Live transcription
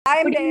I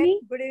am Good there. evening.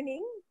 Good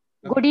evening.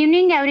 Good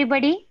evening,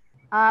 everybody.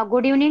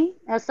 Good evening,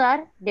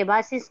 sir.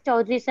 Debashish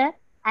Chaudhary, sir.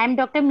 I am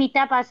Dr.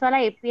 Meeta Paswala,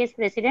 APS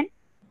President.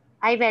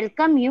 I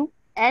welcome you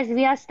as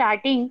we are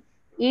starting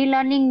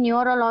e-learning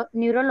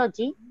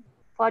neurology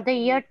for the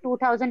year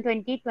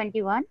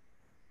 2020-21.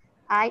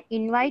 I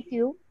invite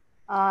you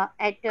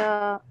at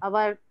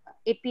our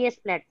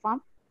APS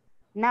platform.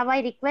 Now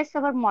I request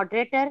our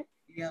moderator,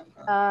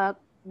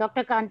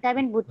 Dr.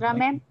 Kantaben Butra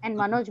ma'am and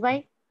Manoj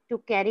bhai to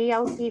carry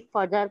out the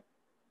further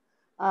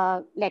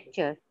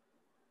lecture.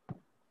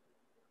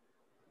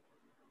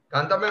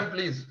 Kanta ma'am,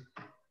 please.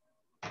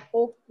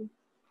 Okay.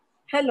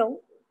 Hello.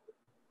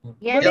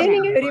 Yes, Good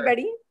evening, ma'am.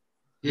 everybody.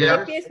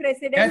 Yes. APS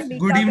President Yes, Meeta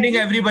good evening,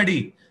 Ben.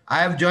 everybody. I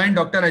have joined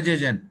Dr. Ajay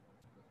Jain.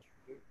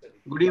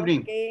 Good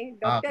evening. Okay.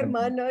 Dr.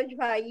 Manoj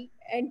bhai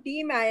and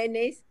Team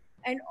INS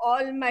and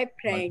all my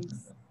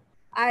friends.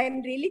 I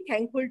am really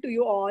thankful to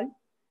you all.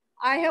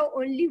 I have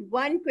only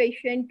one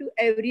question to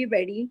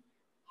everybody.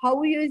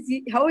 How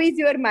is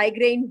your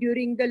migraine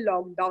during the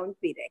lockdown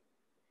period?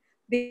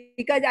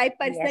 Because I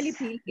personally Yes.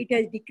 feel it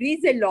has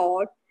decreased a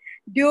lot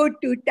due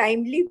to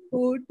timely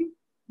food,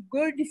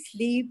 good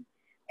sleep,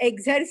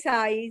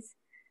 exercise,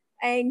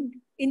 and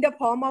in the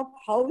form of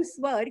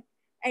housework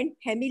and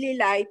family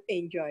life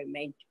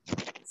enjoyment.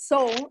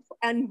 So,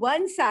 on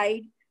one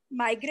side,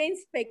 migraine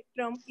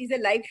spectrum is a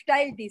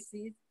lifestyle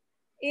disease.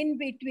 In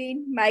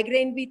between,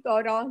 migraine with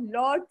aura,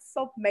 lots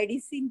of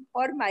medicine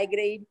for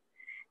migraine,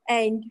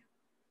 and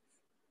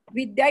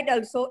with that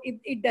also, if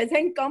it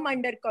doesn't come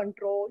under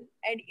control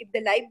and if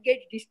the life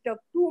gets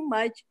disturbed too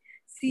much,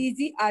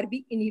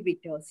 CGRB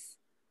inhibitors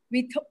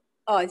with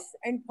us.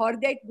 And for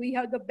that, we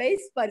have the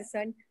best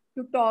person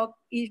to talk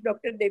is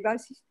Dr.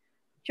 Debashish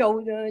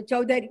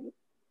Chaudhary.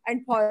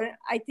 And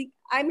I think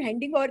I'm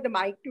handing over the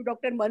mic to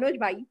Dr. Manoj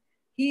bhai.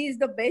 He is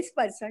the best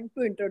person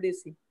to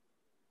introduce him.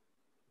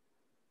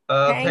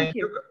 Thank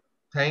you.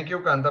 Thank you,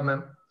 Kanta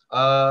ma'am.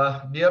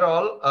 Dear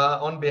all,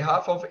 on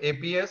behalf of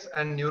APS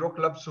and Neuro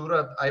Club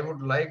Surat, I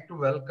would like to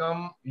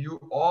welcome you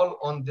all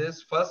on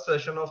this first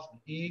session of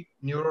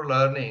e-neuro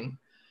learning.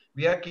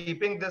 We are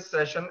keeping this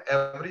session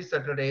every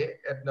Saturday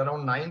at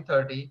around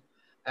 9:30.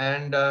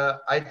 And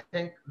I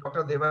think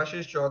Dr.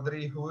 Debashish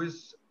Chaudhary, who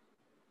is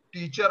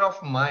teacher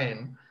of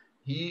mine,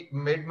 he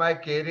made my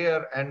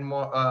career and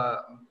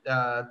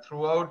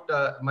throughout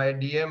my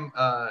DM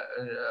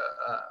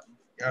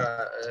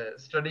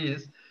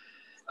studies.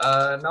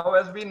 Now,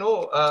 as we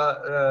know,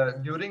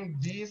 during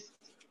these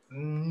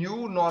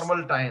new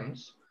normal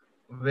times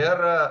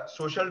where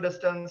social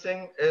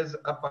distancing is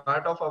a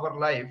part of our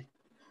life,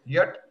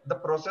 yet the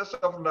process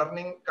of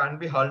learning can't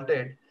be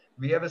halted.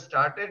 We have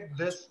started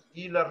this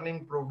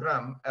e-learning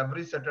program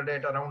every Saturday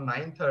at around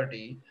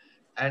 9:30.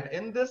 And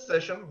in this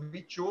session,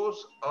 we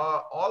chose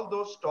all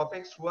those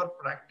topics who are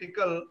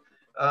practical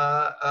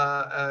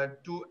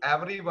to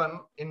everyone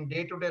in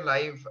day-to-day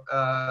life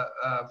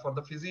for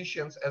the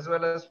physicians as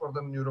well as for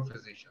the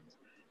neurophysicians.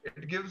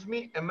 It gives me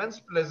immense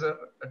pleasure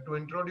to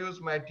introduce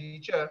my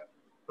teacher,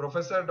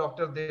 Professor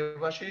Dr.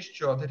 Debashish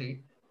Chaudhary,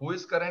 who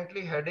is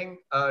currently heading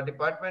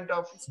Department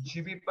of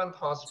GB Pant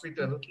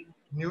Hospital,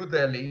 New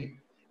Delhi,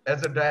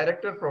 as a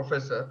director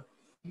professor.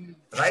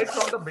 Right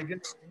from the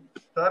beginning,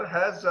 sir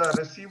has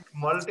received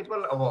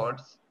multiple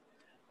awards.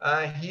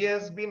 He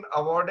has been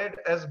awarded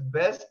as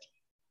best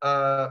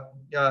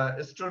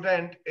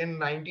student in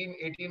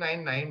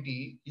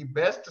 1989-90, the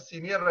best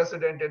senior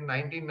resident in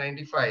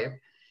 1995.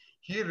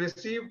 He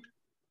received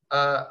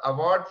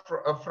award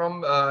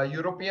from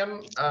European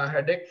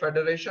Headache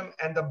Federation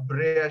and the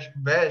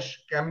Bash,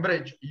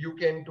 Cambridge,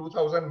 UK in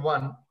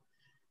 2001.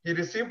 He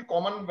received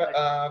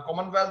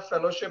Commonwealth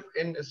Fellowship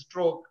in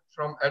Stroke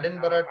from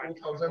Edinburgh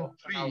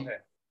 2003.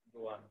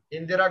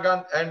 Indira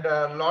Gandhi and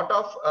a lot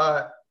of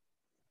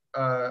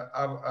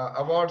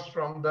awards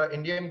from the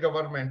Indian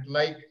government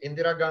like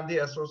Indira Gandhi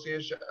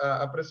Association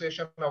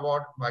Appreciation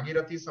Award,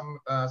 Bhagirathi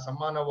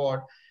Samman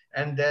Award,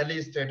 and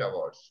Delhi State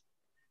Awards.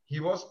 He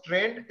was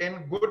trained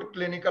in good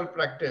clinical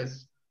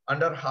practice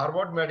under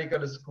Harvard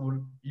Medical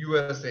School,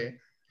 USA,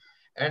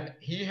 and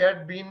he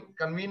had been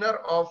convener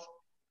of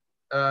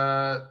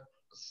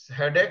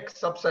headache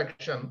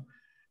subsection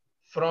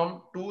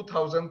from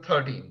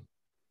 2013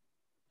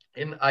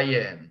 in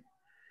IAN.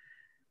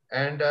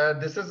 And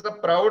this is a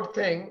proud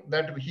thing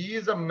that he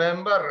is a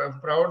member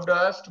of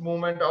Proudest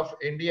Movement of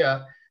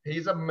India. He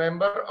is a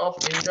member of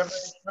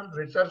International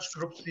Research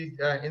Group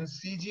in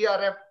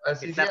CGRF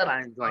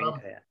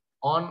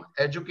on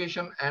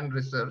education and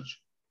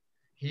research.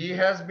 He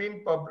has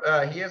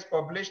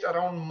published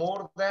around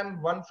more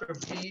than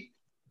 150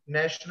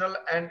 national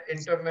and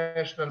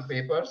international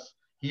papers.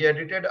 He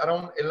edited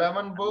around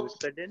 11 books,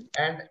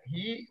 and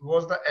he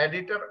was the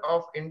editor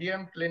of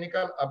Indian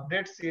Clinical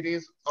Update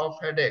series of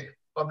headache,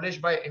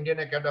 published by Indian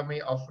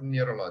Academy of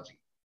Neurology.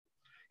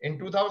 In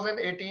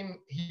 2018,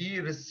 he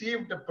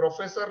received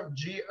Professor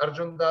G.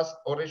 Arjun Das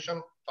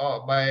Oration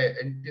by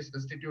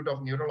Institute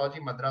of Neurology,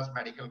 Madras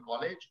Medical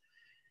College.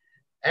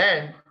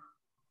 And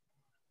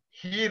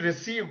he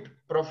received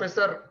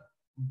Professor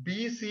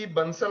B.C.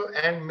 Bansal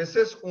and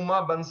Mrs.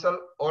 Uma Bansal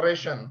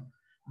oration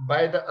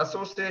by the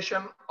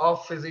Association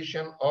of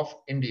Physicians of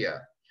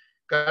India.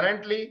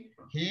 Currently,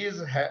 he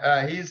is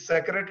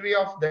Secretary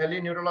of Delhi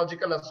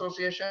Neurological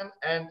Association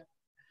and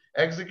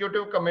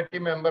Executive Committee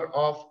member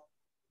of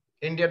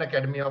Indian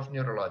Academy of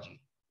Neurology.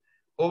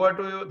 Over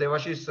to you,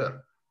 Debashish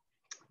sir.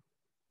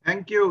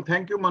 Thank you.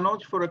 Thank you,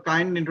 Manoj, for a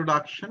kind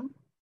introduction.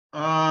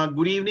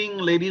 Good evening,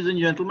 ladies and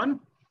gentlemen.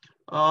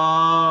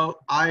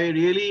 I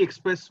really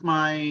express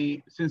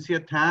my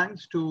sincere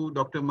thanks to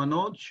Dr.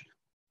 Manoj,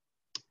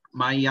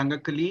 my younger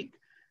colleague,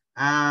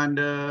 and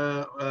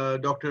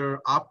Dr.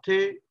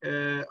 Apte,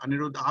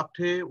 Anirudh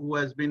Apte, who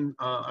has been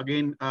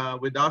again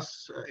with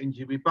us in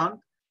GB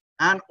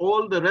and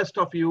all the rest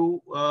of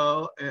you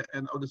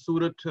and of the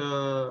Surat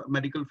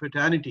medical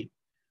fraternity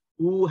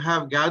who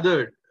have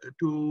gathered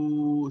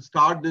to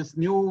start this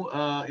new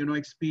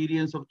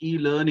experience of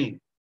e-learning.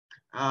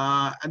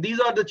 And these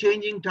are the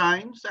changing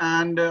times,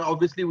 and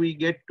obviously we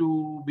get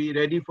to be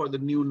ready for the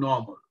new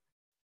normal.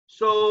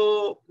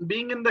 So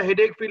being in the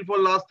headache field for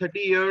the last 30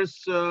 years,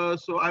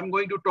 so I'm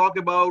going to talk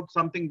about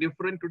something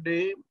different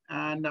today,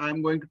 and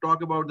I'm going to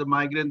talk about the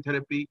migraine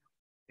therapy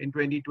in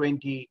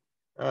 2020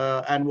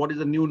 and what is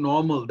the new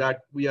normal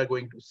that we are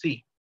going to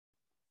see.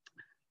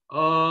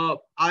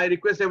 I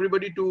request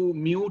everybody to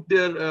mute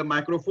their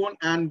microphone,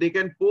 and they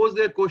can pose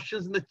their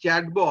questions in the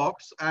chat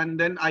box, and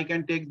then I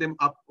can take them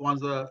up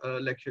once the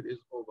lecture is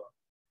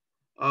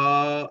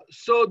over.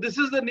 So this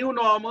is the new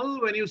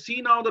normal. When you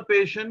see now the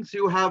patients,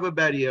 you have a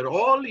barrier.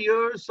 All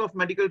years of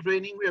medical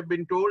training, we have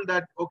been told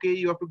that, okay,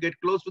 you have to get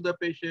close to the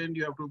patient,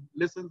 you have to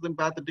listen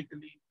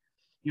sympathetically,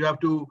 you have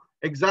to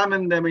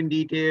examine them in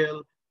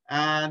detail.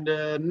 And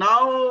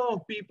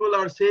now people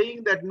are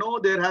saying that, no,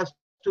 there has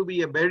to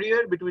be a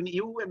barrier between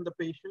you and the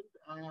patient.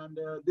 And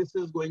this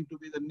is going to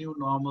be the new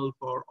normal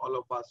for all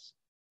of us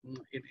in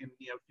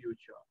near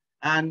future.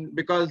 And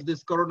because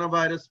this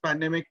coronavirus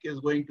pandemic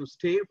is going to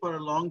stay for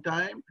a long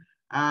time,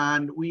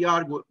 and we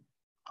have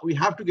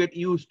to get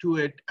used to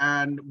it,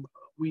 and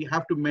we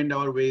have to mend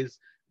our ways.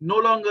 No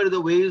longer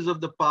the ways of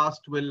the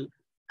past will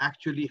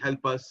actually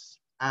help us,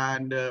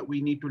 and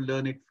we need to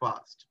learn it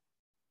fast.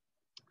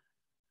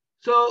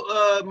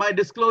 So my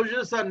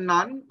disclosures are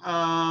none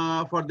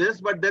for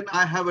this, but then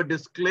I have a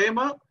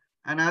disclaimer.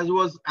 And as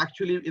was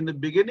actually in the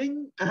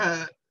beginning,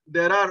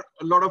 there are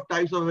a lot of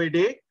types of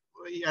headache.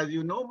 As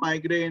you know,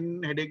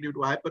 migraine, headache due to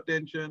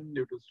hypertension,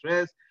 due to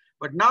stress.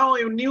 But now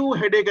a new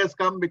headache has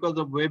come because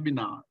of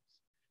webinars.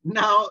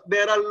 Now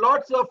there are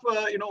lots of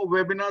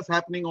webinars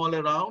happening all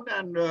around,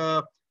 and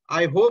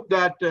I hope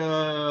that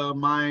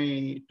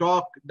my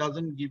talk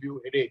doesn't give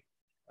you headache.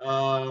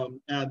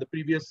 The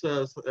previous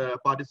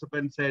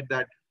participant said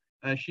that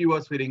she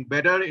was feeling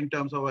better in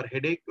terms of her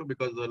headache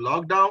because of the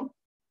lockdown.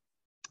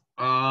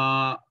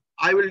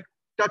 I will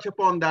touch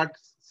upon that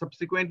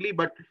subsequently,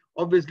 but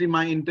obviously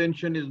my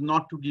intention is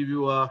not to give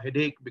you a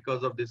headache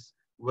because of this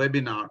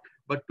webinar,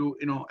 but to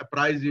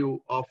apprise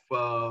you of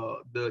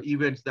the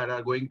events that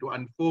are going to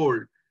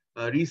unfold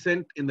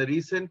in the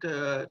recent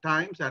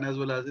times, and as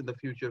well as in the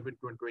future in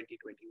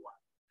 2021.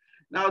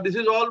 Now, this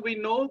is all we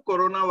know,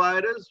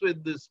 coronavirus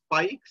with the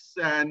spikes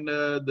and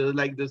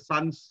like the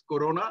sun's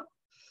corona.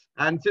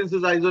 And since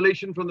its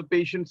isolation from the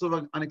patients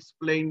of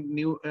unexplained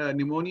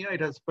pneumonia,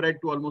 it has spread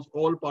to almost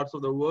all parts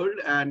of the world.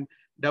 And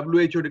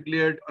WHO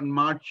declared on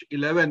March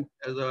 11th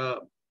as a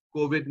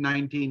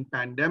COVID-19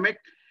 pandemic.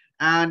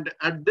 And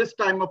at this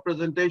time of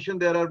presentation,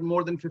 there are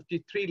more than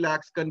 53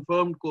 lakhs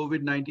confirmed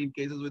COVID-19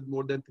 cases with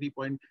more than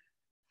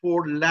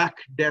 3.4 lakh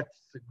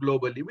deaths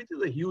globally, which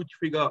is a huge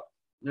figure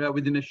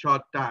within a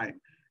short time.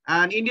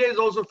 And India is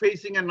also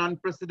facing an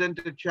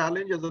unprecedented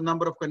challenge as the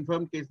number of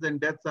confirmed cases and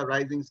deaths are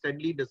rising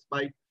steadily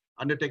despite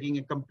undertaking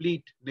a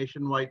complete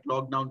nationwide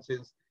lockdown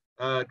since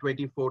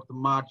 24th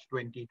March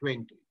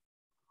 2020.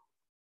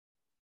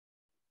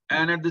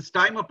 And at this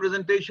time of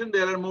presentation,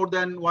 there are more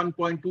than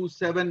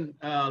 1.27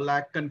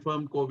 lakh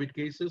confirmed COVID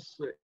cases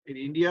in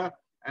India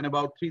and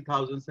about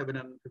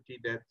 3,750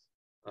 deaths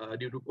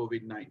due to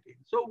COVID-19.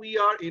 So we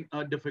are in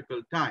a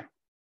difficult time.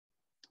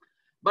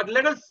 But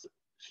let us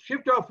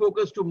shift our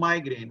focus to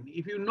migraine.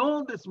 If you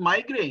know this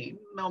migraine,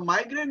 now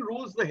migraine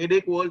rules the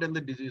headache world and the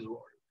disease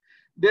world.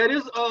 There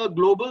is a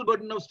global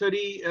burden of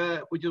study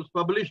which was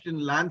published in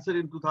Lancet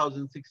in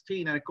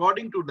 2016. And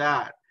according to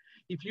that,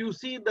 if you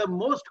see the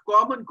most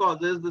common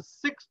causes, the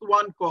sixth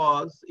one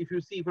cause, if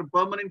you see from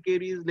permanent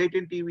caries,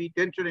 latent TB,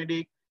 tension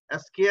headache,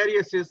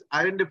 ascariasis,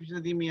 iron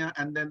deficiency anemia,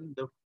 and then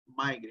the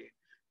migraine.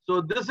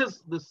 So this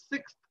is the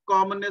sixth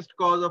commonest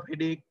cause of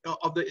headache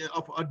of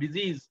a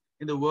disease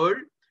in the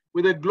world,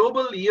 with a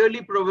global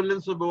yearly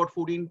prevalence of about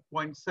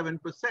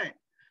 14.7%.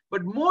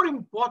 But more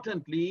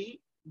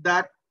importantly,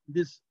 that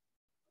this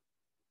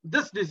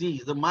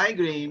disease, the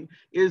migraine,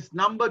 is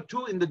number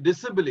 2 in the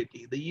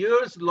disability, the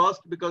years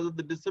lost because of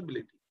the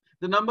disability.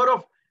 The number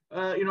of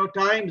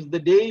times, the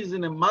days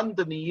in a month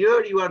and a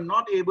year you are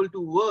not able to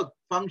work,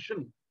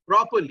 function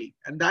properly,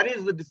 and that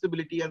is the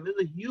disability, and there's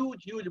a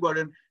huge, huge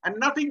burden, and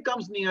nothing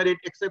comes near it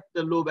except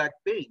the low back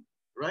pain,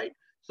 right?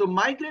 So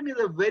migraine is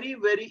a very,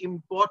 very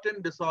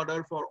important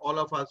disorder for all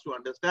of us to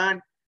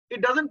understand.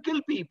 It doesn't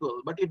kill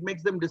people, but it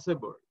makes them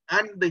disabled.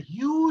 And the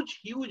huge,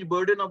 huge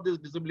burden of this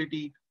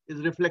disability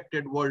is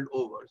reflected world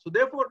over. So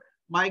therefore,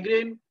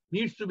 migraine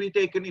needs to be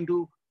taken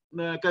into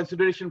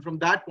consideration from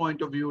that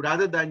point of view,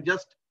 rather than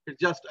it's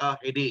just a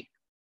headache,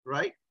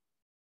 right?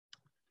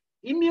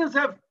 Indians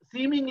have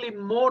seemingly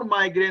more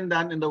migraine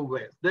than in the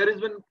West. There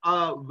has been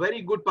a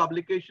very good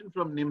publication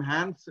from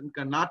NIMHANS in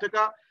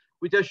Karnataka,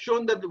 which has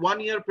shown that the 1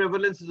 year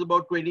prevalence is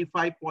about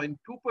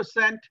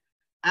 25.2%.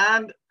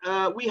 And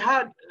we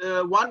had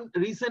one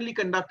recently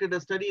conducted a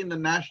study in the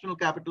National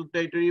Capital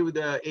Territory with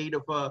the aid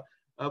of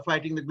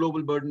fighting the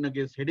global burden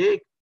against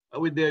headache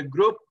with their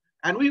group.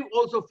 And we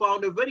also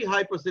found a very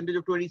high percentage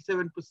of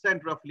 27%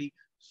 roughly.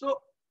 So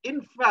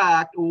in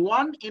fact,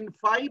 1 in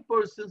 5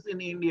 persons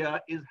in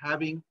India is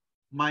having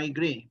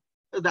migraine.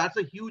 So that's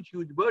a huge,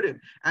 huge burden.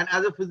 And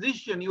as a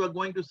physician, you are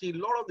going to see a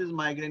lot of these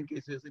migraine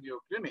cases in your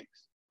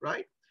clinics,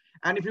 right?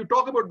 And if you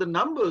talk about the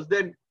numbers,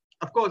 then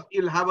of course,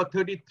 you'll have a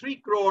 33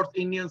 crores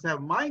Indians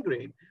have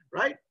migraine,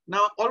 right?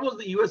 Now, almost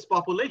the US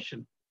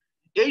population,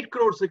 8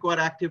 crores require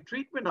active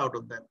treatment out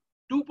of them.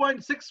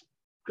 2.6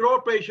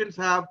 crore patients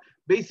have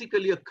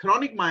basically a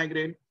chronic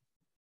migraine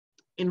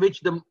in which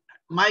the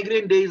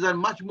migraine days are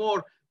much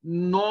more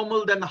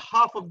normal than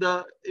half of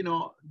the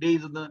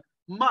days of the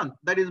month.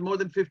 That is more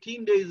than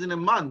 15 days in a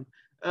month.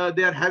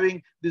 They are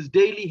having these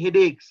daily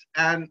headaches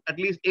and at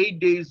least 8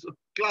 days of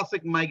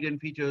classic migraine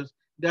features.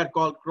 They are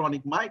called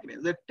chronic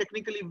migraines. They're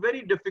technically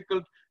very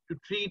difficult to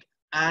treat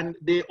and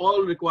they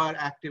all require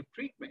active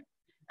treatment.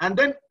 And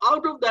then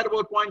out of that,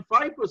 about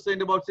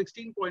 0.5%, about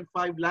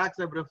 16.5 lakhs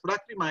have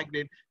refractory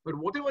migraine. But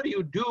whatever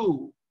you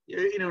do,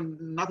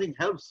 nothing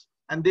helps.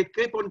 And they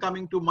keep on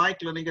coming to my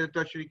clinic, a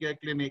tertiary care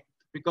clinic,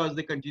 because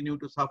they continue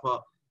to suffer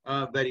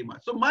very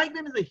much. So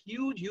migraine is a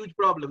huge, huge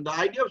problem. The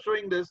idea of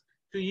showing this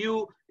to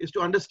you is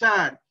to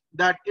understand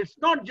that it's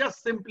not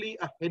just simply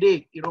a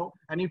headache,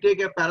 and you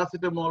take a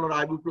paracetamol or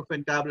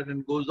ibuprofen tablet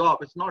and it goes off.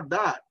 It's not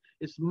that.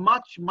 It's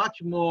much,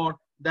 much more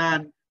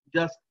than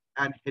just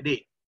an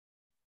headache.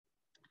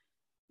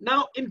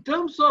 Now, in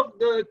terms of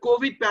the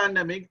COVID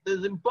pandemic, there's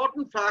an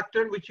important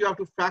factor which you have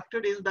to factor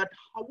in that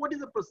what is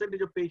the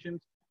percentage of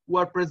patients who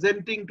are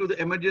presenting to the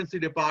emergency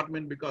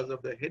department because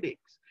of the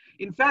headaches.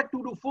 In fact,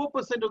 2 to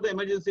 4% of the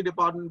emergency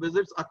department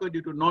visits occur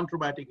due to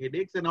non-traumatic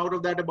headaches, and out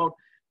of that, about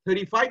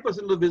 35%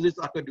 of the visits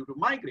occur due to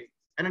migraine.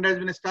 And it has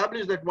been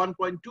established that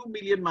 1.2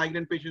 million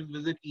migraine patients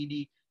visit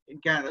ED in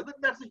Canada.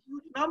 That's a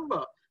huge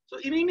number. So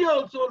in India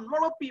also, a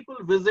lot of people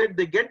visit,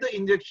 they get the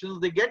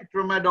injections, they get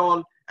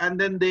tramadol, and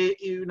then they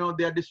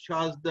are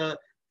discharged a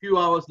few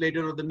hours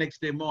later or the next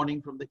day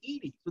morning from the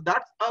ED. So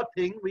that's a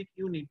thing which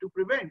you need to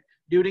prevent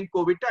during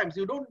COVID times.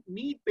 You don't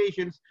need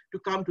patients to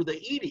come to the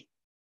ED.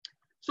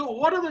 So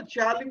what are the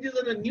challenges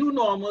and the new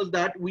normals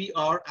that we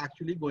are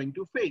actually going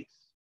to face?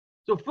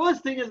 So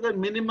first thing is the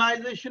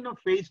minimization of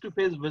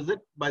face-to-face visit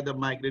by the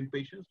migraine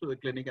patients to the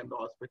clinic and the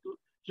hospital.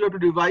 So you have to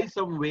devise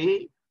some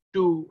way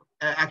to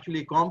actually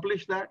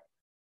accomplish that.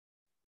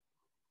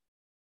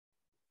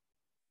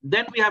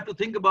 Then we have to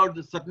think about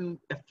the certain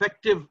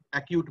effective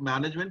acute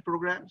management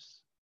programs.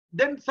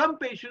 Then some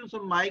patients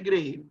with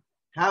migraine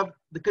have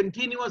the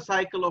continuous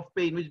cycle of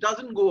pain, which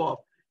doesn't go off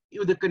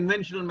with the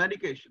conventional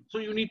medication. So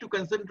you need to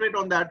concentrate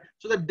on that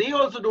so that they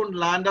also don't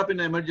land up in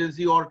an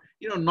emergency or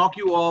knock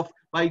you off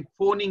by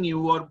phoning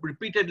you or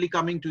repeatedly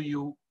coming to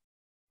you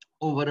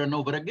over and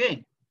over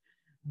again.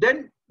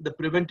 Then the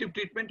preventive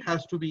treatment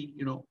has to be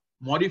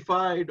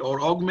modified or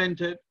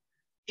augmented.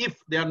 If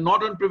they are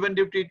not on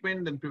preventive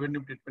treatment, then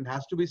preventive treatment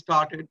has to be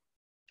started.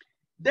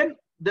 Then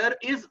there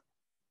is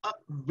a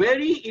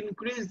very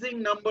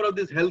increasing number of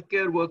these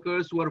healthcare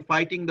workers who are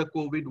fighting the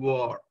COVID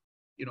war,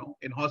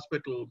 in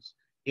hospitals,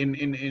 in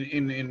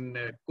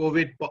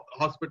COVID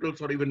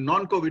hospitals or even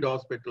non-COVID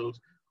hospitals,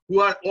 who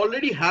are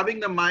already having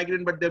the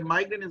migraine, but their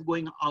migraine is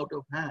going out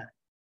of hand.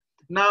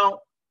 Now,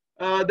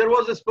 there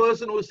was this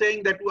person who was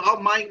saying that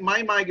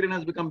my migraine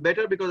has become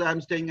better because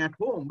I'm staying at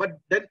home. But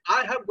then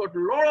I have got a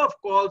lot of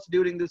calls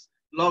during this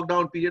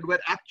lockdown period where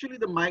actually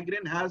the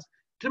migraine has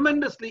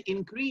tremendously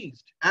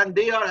increased and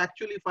they are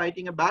actually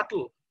fighting a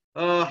battle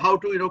how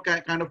to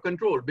kind of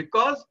control,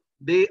 because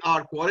they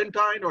are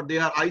quarantined or they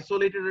are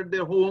isolated at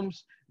their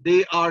homes.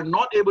 They are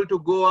not able to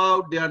go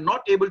out. They are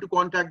not able to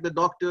contact the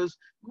doctors.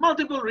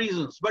 Multiple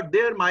reasons, but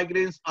their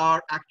migraines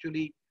are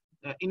actually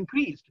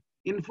increased.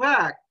 In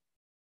fact,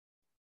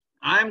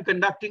 I am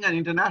conducting an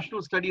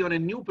international study on a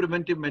new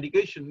preventive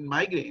medication,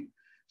 migraine.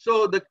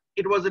 So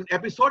it was an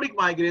episodic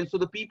migraine. So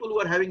the people who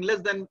are having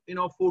less than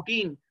 4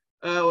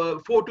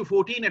 to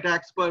 14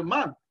 attacks per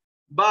month.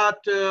 But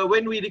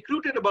when we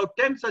recruited about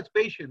 10 such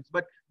patients,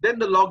 but then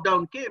the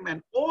lockdown came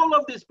and all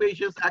of these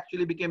patients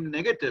actually became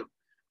negative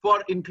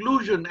for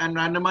inclusion and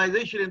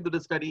randomization into the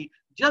study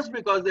just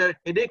because their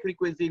headache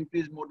frequency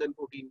increased more than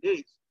 14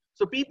 days.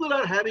 So people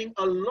are having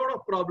a lot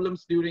of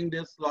problems during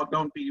this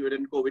lockdown period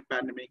and COVID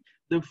pandemic.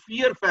 The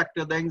fear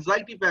factor, the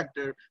anxiety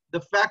factor,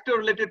 the factor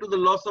related to the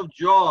loss of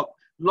job,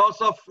 loss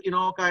of,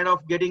 kind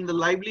of getting the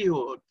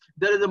livelihood.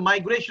 There is a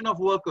migration of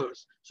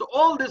workers. So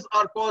all this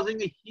are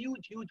causing a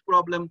huge, huge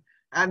problem.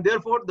 And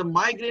therefore, the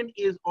migraine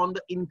is on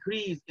the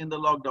increase in the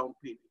lockdown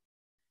period.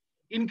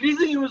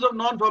 Increasing use of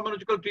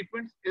non-pharmacological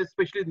treatments,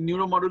 especially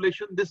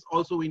neuromodulation, this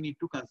also we need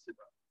to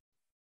consider.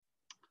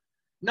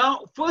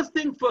 Now, first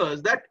thing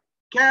first, that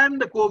can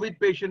the COVID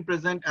patient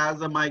present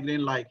as a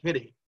migraine-like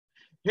headache?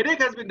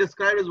 Headache has been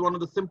described as one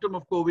of the symptoms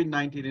of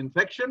COVID-19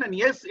 infection. And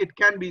yes, it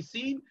can be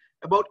seen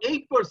about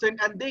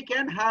 8%, and they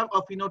can have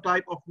a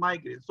phenotype of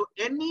migraine. So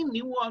any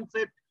new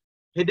onset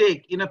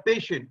headache in a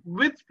patient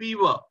with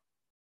fever,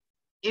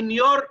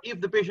 if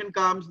the patient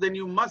comes, then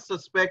you must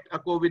suspect a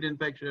COVID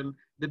infection.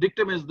 The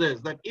dictum is this,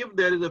 that if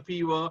there is a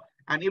fever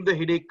and if the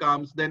headache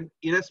comes, then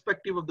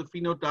irrespective of the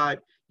phenotype,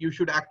 you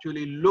should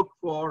actually look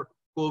for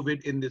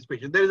COVID in this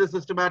patient. There is a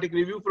systematic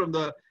review from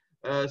the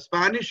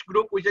Spanish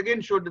group, which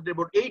again showed that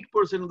about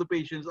 8% of the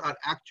patients are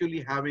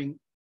actually having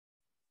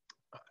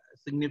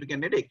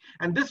significant headache.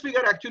 And this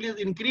figure actually has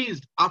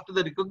increased after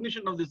the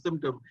recognition of this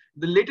symptom.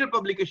 The later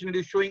publication, it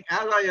is showing as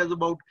high as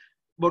about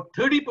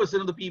 30%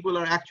 of the people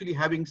are actually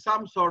having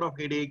some sort of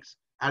headaches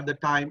at the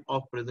time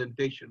of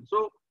presentation.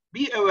 So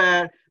be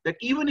aware that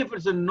even if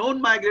it's a known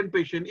migraine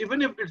patient,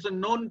 even if it's a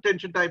known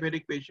tension type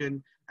headache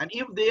patient, and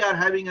if they are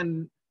having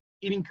an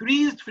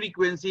increased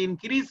frequency,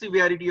 increased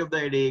severity of the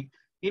headache,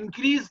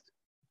 increased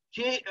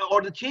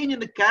or the change in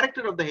the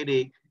character of the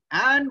headache,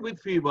 and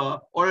with fever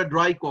or a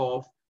dry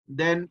cough,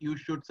 then you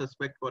should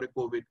suspect for a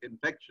COVID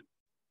infection.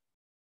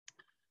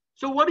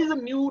 So what is a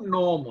new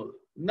normal?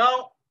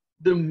 Now,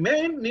 the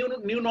main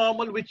new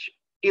normal, which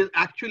is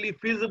actually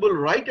feasible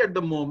right at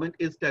the moment,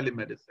 is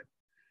telemedicine.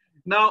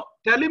 Now,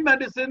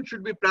 telemedicine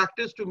should be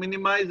practiced to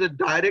minimize the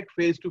direct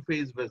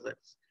face-to-face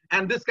visits.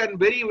 And this can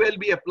very well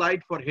be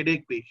applied for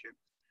headache patients.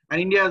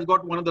 And India has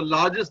got one of the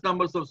largest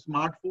numbers of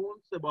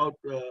smartphones, about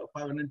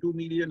 502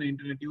 million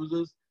internet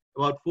users,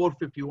 about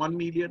 451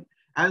 million.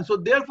 And so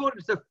therefore,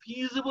 it's a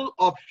feasible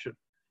option.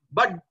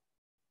 But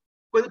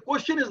the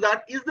question is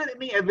that, is there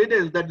any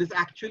evidence that this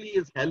actually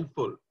is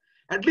helpful?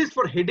 At least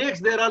for headaches,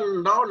 there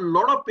are now a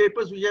lot of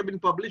papers which have been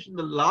published in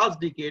the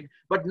last decade,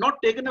 but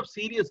not taken up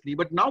seriously.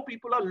 But now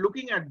people are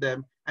looking at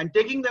them and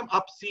taking them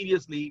up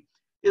seriously,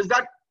 is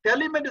that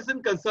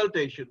telemedicine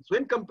consultations,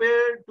 when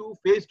compared to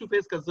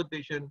face-to-face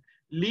consultation,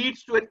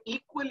 leads to an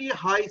equally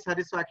high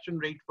satisfaction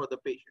rate for the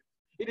patient.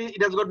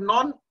 It has got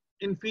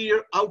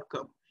non-inferior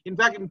outcome. In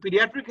fact, in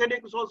pediatric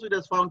headaches also, it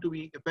has found to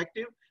be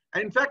effective.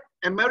 And in fact,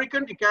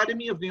 American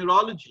Academy of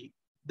Neurology,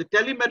 the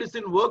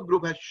telemedicine work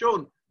group, has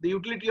shown the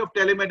utility of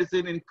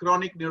telemedicine in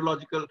chronic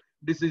neurological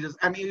diseases.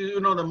 And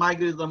the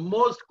migraine is the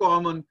most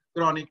common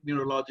chronic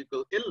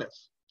neurological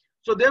illness.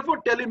 So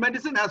therefore,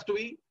 telemedicine has to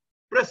be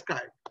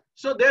prescribed.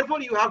 So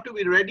therefore, you have to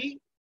be ready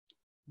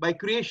by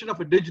creation of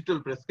a digital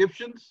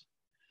prescriptions,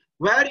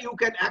 where you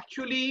can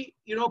actually,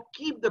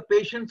 keep the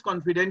patient's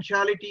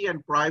confidentiality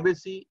and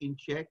privacy in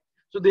check.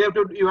 So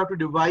you have to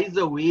devise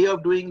a way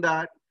of doing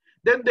that.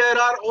 Then there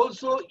are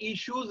also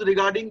issues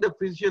regarding the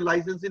physician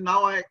licensing.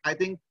 Now I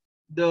think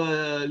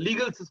the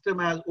legal system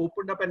has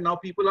opened up, and now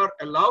people are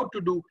allowed to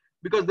do,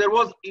 because there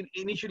was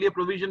initially a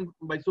provision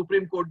by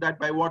Supreme Court that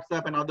by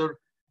WhatsApp and other,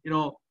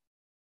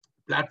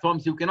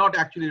 platforms, you cannot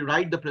actually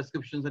write the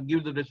prescriptions and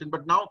give the direction.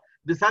 But now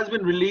this has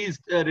been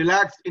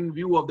relaxed in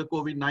view of the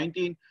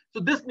COVID-19. So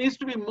this needs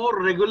to be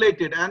more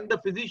regulated, and the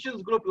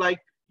physicians group like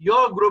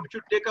your group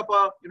should take up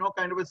a,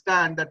 kind of a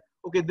stand that,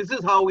 okay, this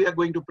is how we are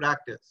going to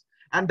practice.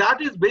 And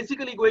that is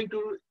basically going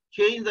to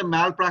change the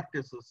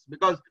malpractices,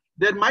 because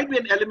there might be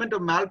an element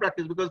of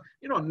malpractice, because,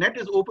 net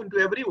is open to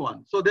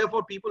everyone. So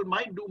therefore people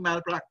might do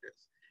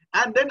malpractice.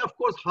 And then of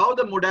course, how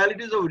the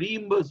modalities of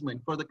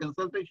reimbursement for the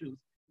consultations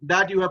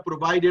that you have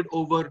provided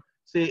over,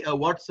 say, a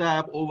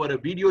WhatsApp, over a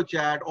video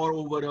chat, or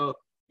over a,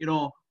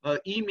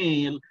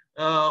 email,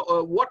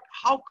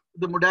 how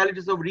the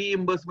modalities of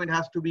reimbursement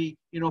has to be,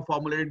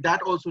 formulated.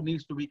 That also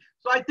needs to be.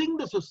 So I think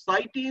the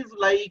societies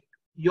like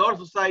your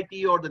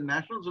society or the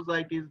national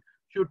societies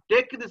should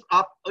take this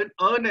up in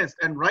earnest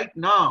and right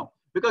now,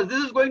 because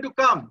this is going to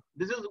come.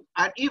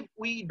 And if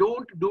we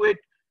don't do it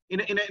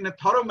in a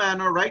thorough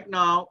manner right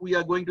now, we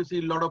are going to see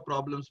a lot of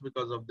problems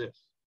because of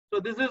this. So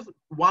this is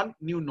one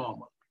new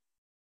normal.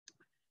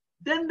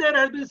 Then there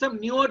has been some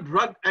newer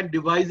drug and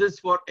devices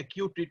for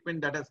acute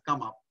treatment that has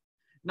come up.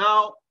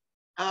 Now,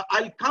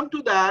 I'll come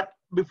to that.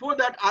 Before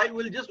that, I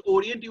will just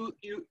orient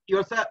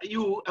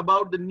you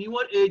about the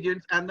newer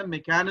agents and the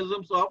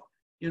mechanisms of,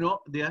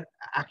 their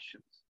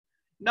actions.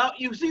 Now,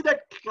 you see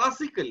that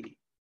classically,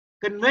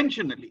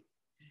 conventionally,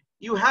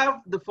 you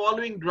have the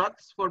following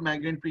drugs for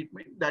migraine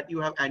treatment, that you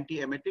have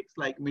antiemetics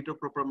like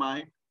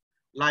metoclopramide,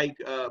 like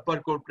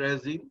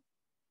perchlorprezine.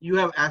 You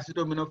have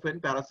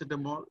acetaminophen,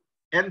 paracetamol.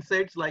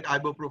 NSAIDs like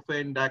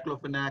ibuprofen,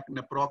 diclofenac,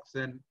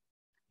 naproxen.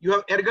 You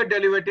have ergot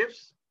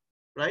derivatives,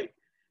 right?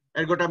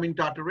 Ergotamine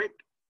tartrate,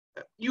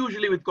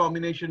 usually with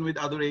combination with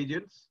other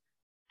agents.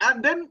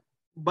 And then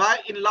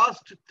in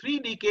last 3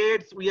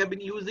 decades, we have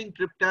been using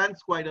triptans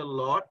quite a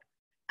lot.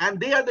 And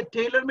they are the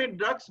tailor-made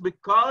drugs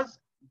because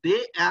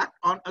they act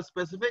on a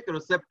specific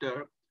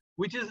receptor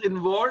which is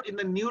involved in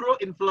the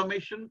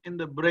neuroinflammation in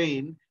the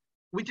brain,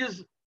 which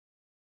is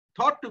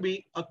thought to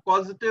be a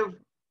causative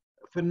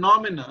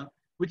phenomena,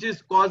 which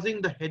is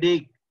causing the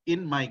headache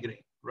in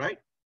migraine, right?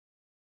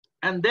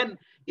 And then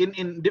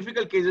in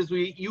difficult cases,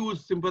 we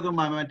use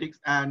sympathomimetics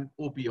and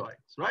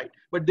opioids, right?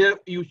 But there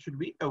you should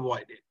be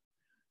avoided.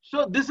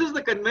 So this is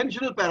the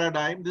conventional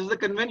paradigm. This is the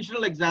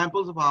conventional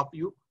examples of how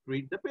you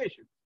treat the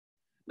patient.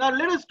 Now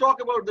let us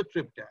talk about the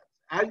triptans.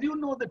 As you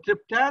know, the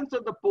triptans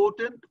are the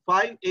potent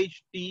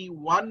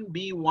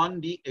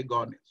 5-HT1B1D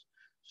agonists.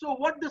 So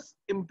what this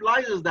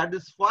implies is that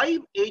this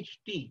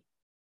 5-HT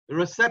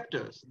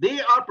receptors,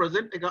 they are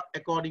present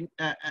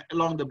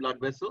along the blood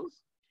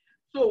vessels.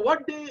 So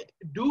what they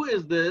do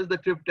is this, the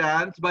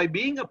triptans, by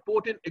being a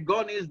potent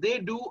agonist, they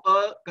do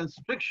a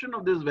constriction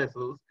of these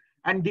vessels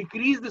and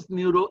decrease this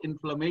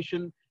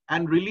neuroinflammation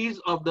and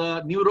release of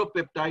the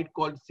neuropeptide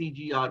called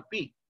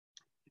CGRP.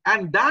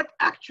 And that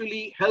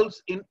actually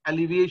helps in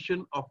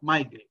alleviation of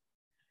migraine.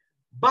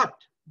 But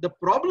the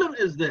problem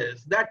is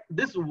this, that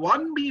this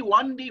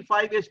 1B1D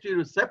 5-HT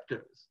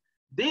receptors,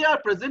 they are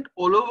present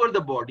all over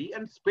the body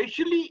and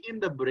especially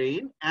in the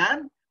brain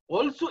and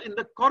also in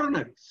the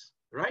coronaries,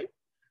 right?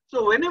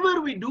 So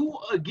whenever we do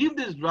give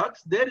these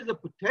drugs, there is a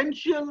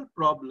potential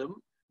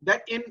problem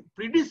that in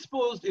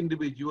predisposed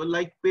individual,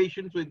 like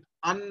patients with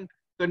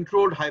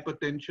uncontrolled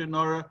hypertension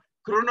or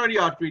coronary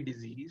artery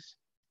disease,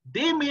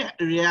 they may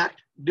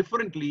react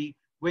differently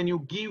when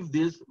you give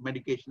this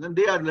medication, and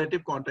they are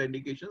relative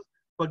contraindications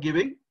for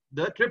giving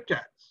the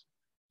triptans.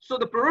 So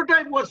the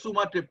prototype was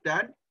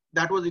sumatriptan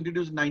that was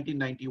introduced in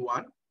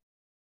 1991,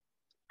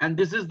 and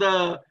this is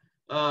the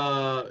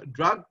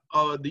drug,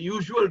 the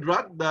usual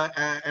drug, the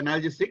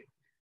analgesic,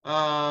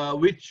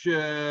 which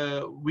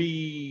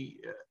we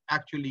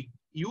actually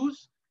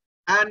use.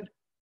 And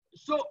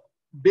so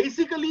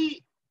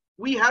basically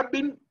we have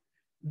been,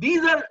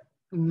 these are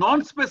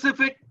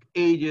non-specific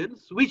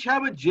agents which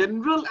have a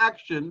general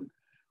action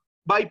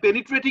by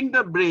penetrating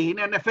the brain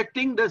and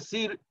affecting the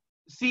C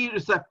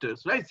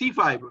receptors, right? C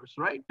fibers,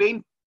 right?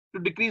 Pain,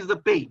 to decrease the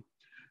pain.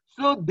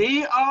 So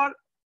they are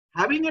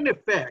having an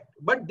effect,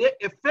 but their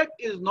effect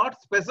is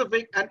not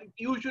specific and it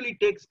usually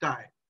takes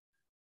time.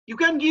 You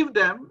can give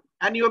them,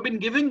 and you have been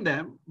giving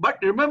them, but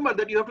remember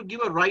that you have to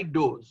give a right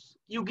dose.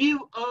 You give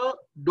a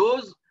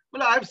dose,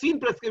 well, I've seen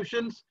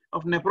prescriptions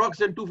of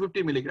naproxen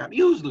 250 milligrams,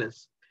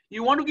 useless.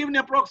 You want to give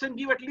naproxen,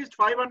 give at least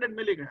 500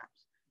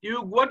 milligrams.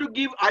 You want to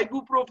give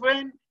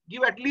ibuprofen,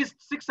 give at least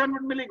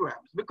 600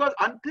 milligrams, because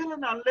until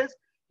and unless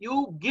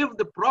you give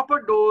the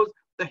proper dose,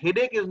 the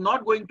headache is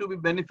not going to be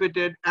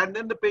benefited, and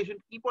then the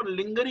patient keep on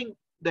lingering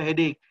the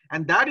headache,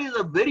 and that is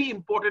a very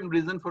important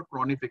reason for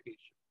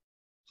chronification.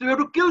 So you have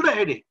to kill the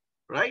headache,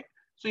 right?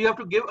 So you have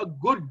to give a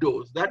good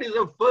dose. That is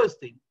the first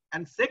thing.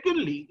 And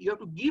secondly, you have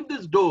to give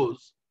this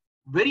dose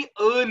very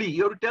early.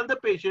 You have to tell the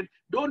patient,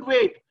 don't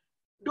wait.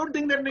 Don't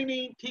think that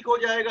theek ho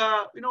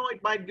jayega, you know,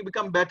 it might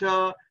become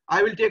better.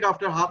 I will take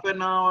after half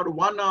an hour,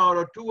 1 hour,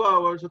 or 2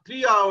 hours, or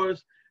 3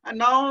 hours. And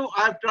now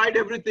I've tried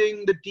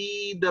everything, the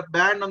tea, the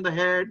band on the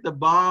head, the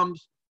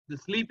balms, the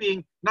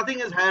sleeping, nothing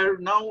has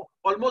helped. Now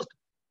almost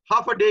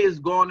half a day is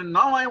gone, and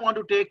now I want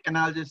to take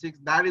analgesics.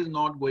 That is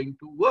not going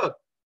to work,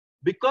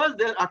 because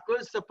there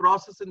occurs a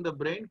process in the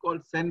brain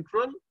called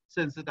central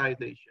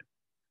sensitization.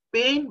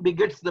 Pain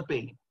begets the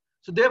pain.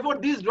 So therefore,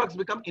 these drugs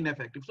become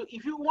ineffective. So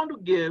if you want to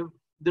give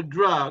the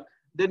drug,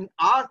 then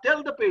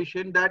tell the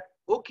patient that,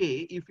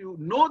 okay, if you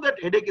know that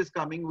headache is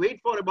coming, wait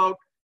for about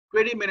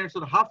 20 minutes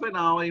or half an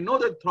hour. You know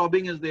that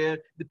throbbing is there,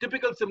 the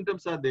typical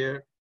symptoms are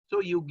there.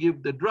 So you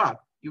give the drug,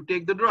 you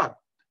take the drug.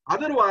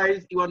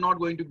 Otherwise, you are not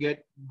going to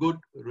get good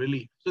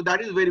relief. So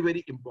that is very,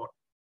 very important.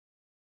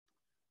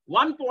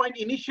 One point,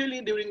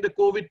 initially during the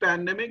COVID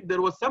pandemic,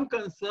 there was some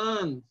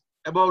concerns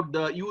about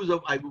the use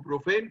of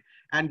ibuprofen,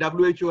 and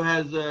WHO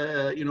has,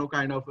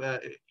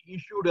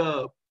 issued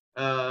a,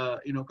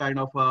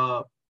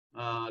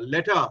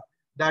 letter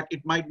that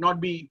it might not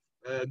be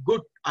a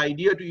good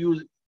idea to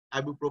use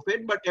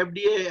ibuprofen, but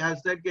FDA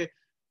has said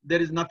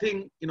there is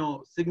nothing,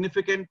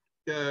 significant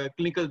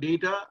clinical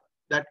data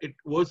that it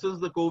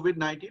worsens the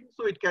COVID-19,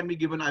 so it can be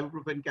given,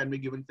 ibuprofen can be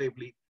given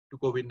safely to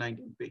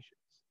COVID-19 patients.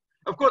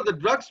 Of course, the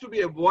drugs to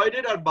be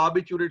avoided are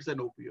barbiturates and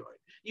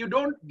opioids. You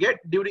don't get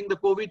during the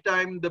COVID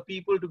time the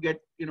people to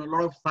get a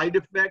lot of side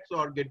effects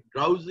or get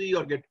drowsy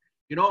or get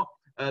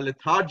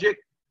lethargic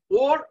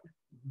or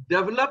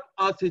develop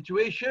a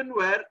situation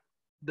where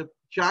the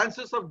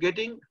chances of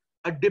getting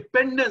a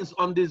dependence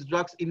on these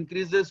drugs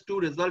increases to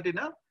result in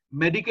a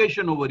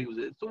medication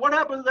overuse. So what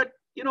happens that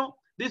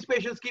these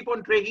patients keep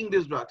on taking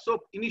these drugs.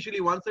 So initially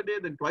once a day,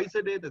 then twice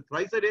a day, then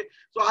thrice a day.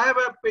 So I have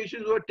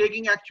patients who are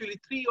taking actually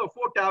 3 or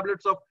 4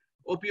 tablets of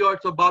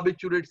opioids or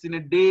barbiturates in a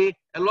day,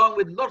 along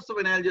with lots of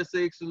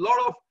analgesics, a lot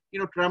of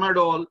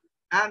tramadol,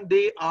 and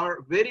they are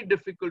very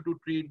difficult to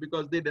treat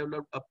because they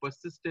develop a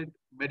persistent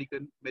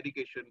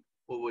medication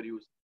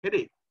overuse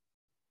headache.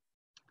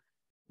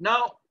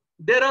 Now,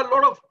 there are a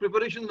lot of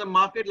preparations in the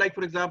market, like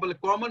for example, a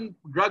common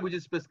drug which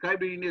is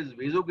prescribed in India is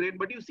vasograin,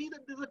 but you see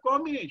that there's a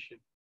combination,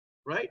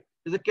 right?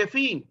 There's a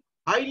caffeine,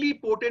 highly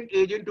potent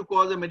agent to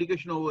cause a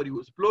medication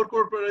overuse.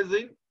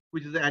 Fluorocortisone,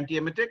 which is the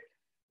antiemetic,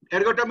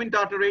 ergotamine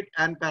tartrate,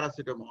 and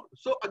paracetamol.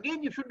 So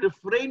again, you should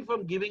refrain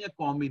from giving a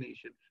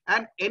combination.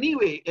 And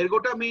anyway,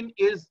 ergotamine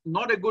is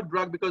not a good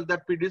drug because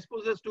that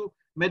predisposes to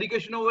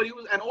medication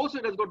overuse, and also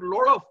it has got a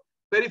lot of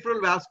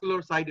peripheral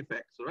vascular side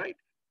effects, right?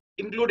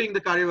 Including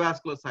the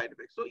cardiovascular side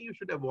effects. So you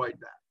should avoid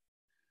that.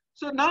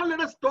 So now let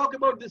us talk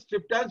about these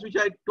triptans, which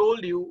I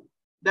told you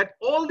that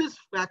all these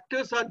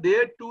factors are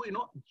there to,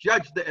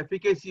 judge the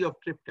efficacy of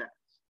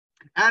triptans.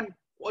 And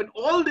on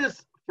all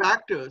these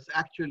factors,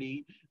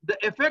 actually, the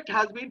effect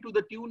has been to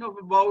the tune of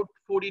about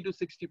 40 to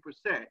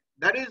 60%.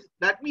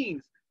 That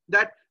means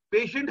that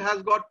patient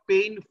has got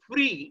pain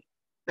free.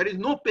 There is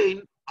no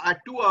pain at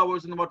 2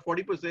 hours in about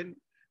 40%.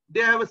 They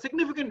have a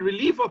significant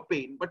relief of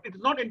pain, but it's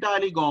not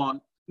entirely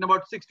gone in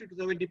about 60 to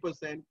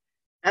 70%.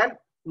 And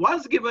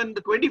once given,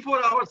 the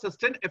 24-hour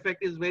sustained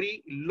effect is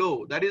very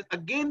low. That is,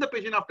 again, the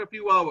patient after a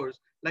few hours,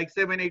 like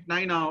 7, 8,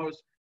 9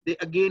 hours, they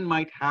again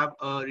might have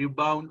a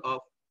rebound of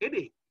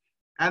headache.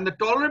 And the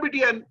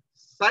tolerability and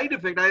side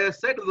effect, I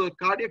said the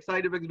cardiac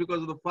side effects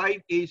because of the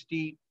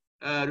 5-HT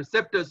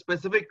receptors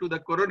specific to the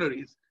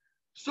coronaries.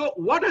 So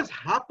what has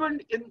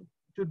happened in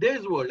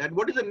today's world and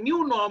what is a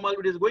new normal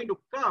which is going to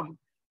come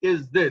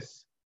is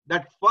this,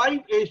 that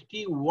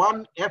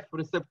 5-HT1F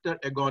receptor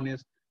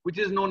agonist, which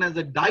is known as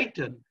a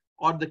Ditan,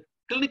 or the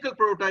clinical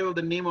prototype of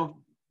the name of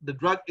the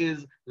drug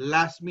is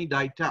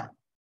lasmiditan,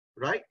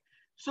 right?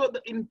 So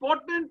the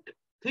important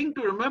thing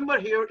to remember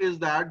here is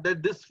that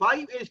this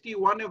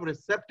 5-HT1F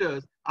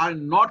receptors are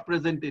not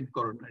present in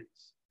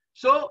coronaries.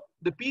 So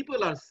the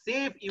people are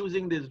safe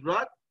using this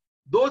drug.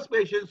 Those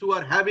patients who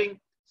are having,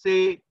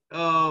 say,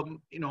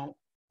 cardiovascular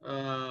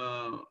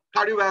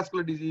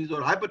disease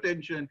or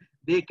hypertension,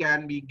 they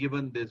can be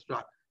given this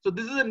drug. So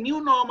this is a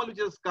new normal which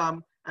has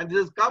come, and this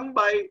has come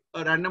by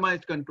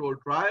randomized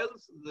controlled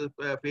trials, the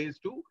phase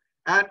 2.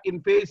 And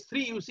in phase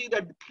 3, you see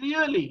that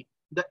clearly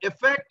the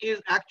effect is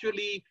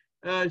actually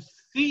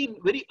seen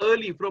very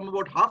early from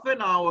about half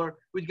an hour,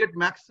 which get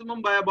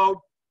maximum by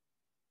about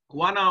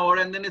 1 hour,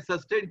 and then is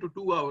sustained to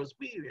 2 hours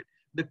period.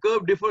 The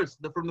curve differs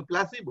from the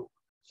placebo.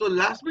 So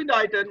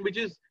lasmiditan, which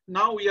is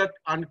now we are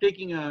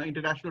undertaking an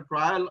international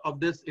trial of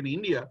this in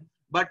India,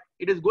 but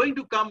it is going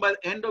to come by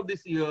the end of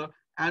this year.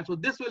 And so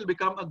this will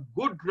become a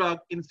good drug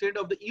instead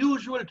of the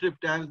usual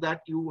triptans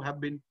that you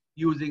have been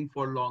using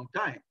for a long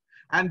time.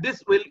 And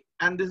this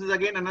is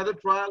again another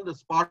trial, the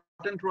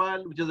Spartan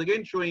trial, which is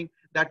again showing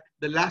that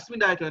the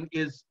lasmiditan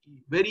is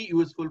very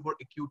useful for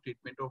acute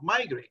treatment of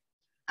migraine.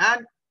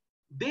 And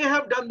they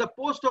have done the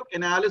post-hoc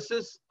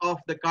analysis of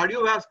the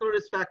cardiovascular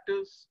risk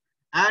factors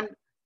and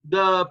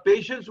the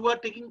patients who are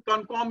taking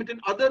concomitant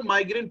other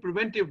migraine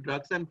preventive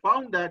drugs and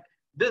found that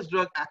this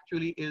drug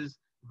actually is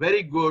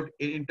very good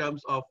in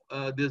terms of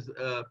these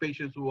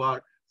patients who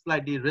are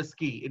slightly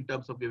risky in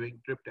terms of giving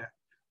triptan.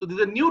 So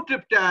there's a new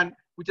triptan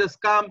which has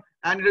come,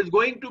 and it is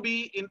going to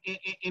be in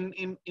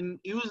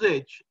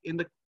usage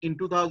in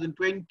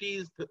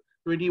 2020s,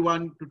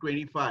 21 to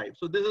 25.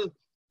 So this is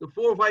the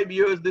 4 or 5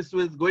 years. This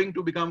is going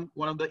to become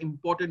one of the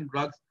important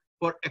drugs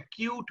for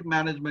acute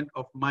management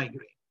of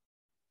migraine.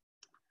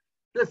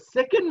 The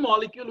second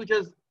molecule which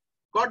has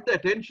got the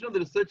attention of the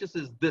researchers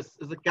is this,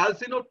 is a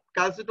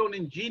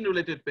calcitonin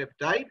gene-related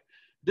peptide.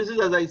 This is,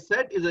 as I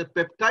said, is a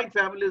peptide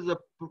family, is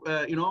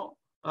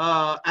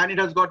and it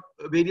has got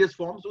various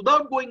forms.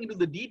 Without going into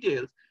the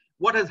details,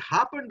 what has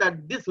happened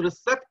that this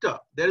receptor,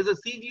 there is a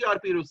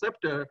CGRP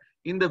receptor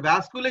in the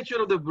vasculature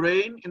of the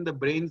brain, in the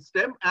brain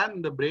stem and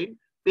in the brain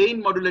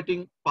pain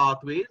modulating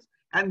pathways.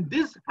 And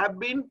this have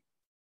been,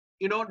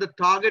 the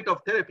target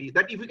of therapy,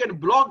 that if we can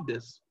block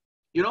this,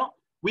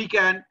 we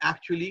can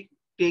actually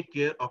take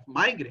care of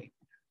migraine.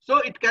 So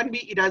it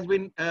has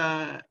been,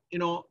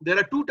 there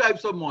are two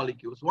types of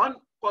molecules. One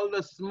called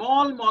the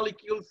small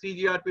molecule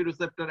CGRP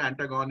receptor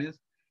antagonist,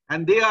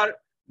 and they are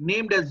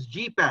named as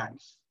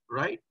GPANs,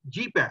 right?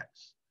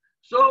 GPANs.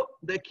 So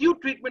the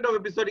acute treatment of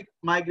episodic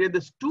migraine,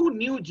 there's 2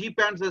 new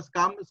GPANs has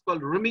come. It's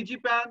called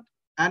rimegepant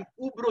and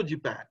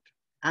ubrogepant.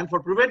 And for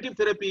preventive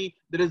therapy,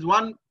 there is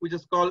one which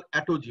is called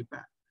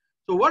atogepant.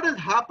 So what has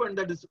happened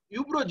that is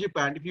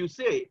ubrogepant, if you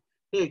say,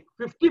 hey,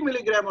 50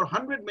 milligram or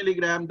 100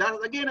 milligram, that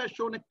again has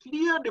shown a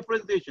clear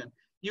differentiation.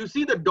 You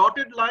see the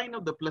dotted line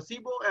of the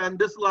placebo and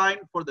this line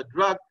for the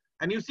drug.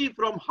 And you see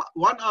from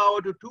 1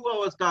 hour to 2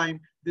 hours time,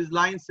 these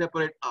lines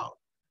separate out.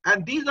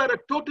 And these are a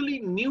totally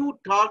new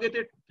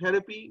targeted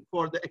therapy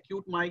for the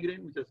acute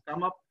migraine, which has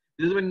come up.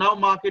 This has been now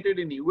marketed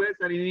in the US,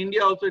 and in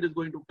India also it is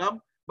going to come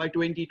by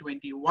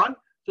 2021.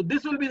 So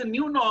this will be the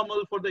new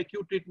normal for the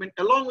acute treatment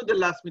along with the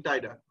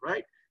lasmiditan,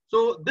 right?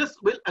 So this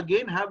will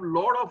again have a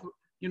lot of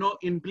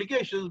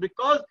implications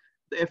because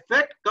the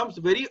effect comes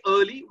very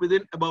early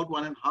within about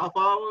 1.5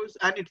 hours,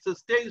 and it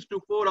sustains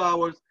to 4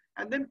 hours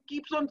and then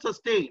keeps on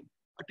sustained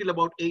until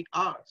about 8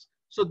 hours.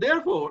 So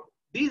therefore,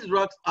 these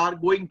drugs are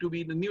going to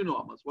be the new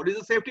normals. What is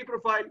the safety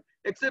profile?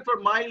 Except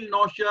for mild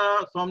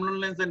nausea,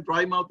 somnolence, and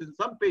dry mouth in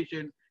some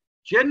patients,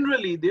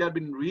 generally they have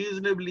been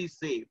reasonably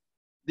safe.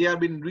 They have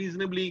been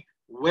reasonably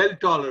well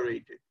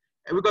tolerated.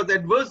 because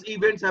adverse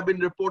events have been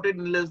reported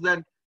in less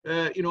than,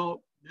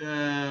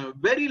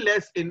 very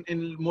less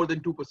in more than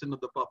 2% of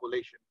the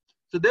population.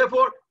 So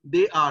therefore,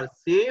 they are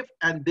safe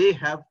and they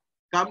have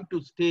come to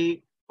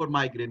stay for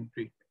migraine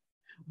treatment.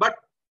 But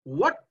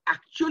what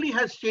actually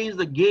has changed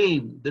the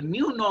game, the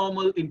new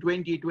normal in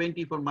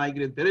 2020 for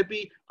migraine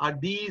therapy, are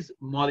these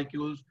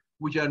molecules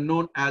which are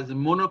known as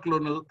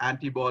monoclonal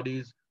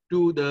antibodies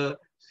to the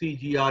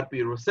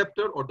CGRP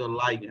receptor or the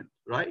ligand,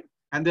 right?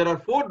 And there are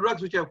 4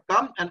 drugs which have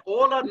come and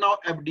all are now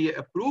FDA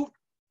approved.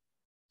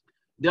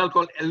 They are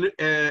called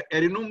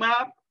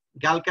erinumab,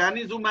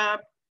 galcanezumab,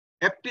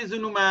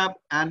 eptinezumab,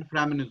 and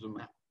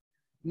framinizumab.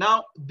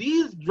 Now,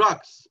 these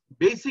drugs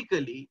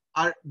basically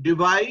are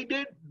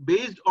divided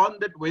based on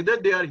that whether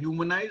they are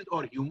humanized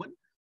or human.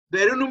 The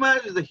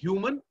erinumab is a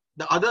human,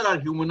 the other are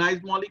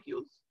humanized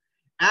molecules.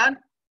 And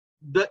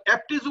the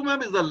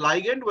eptinezumab is the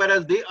ligand,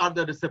 whereas they are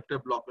the receptor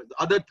blockers. The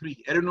other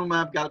 3,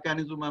 erinumab,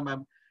 galcanezumab,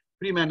 and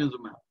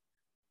framinizumab.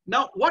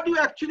 Now, what you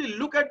actually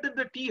look at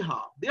the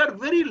THA, they are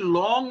very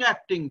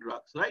long-acting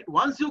drugs, right?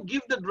 Once you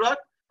give the drug,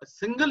 a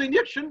single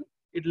injection,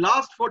 it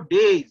lasts for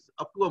days,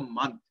 up to a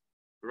month,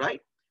 right?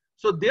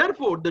 So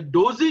therefore, the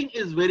dosing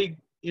is very,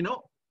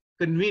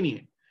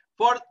 convenient.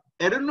 For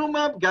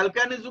erinumab,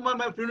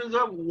 galcanezumab, and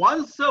framinizumab,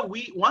 once a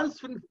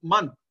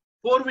month,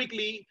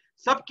 4-weekly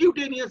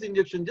subcutaneous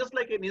injection, just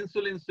like an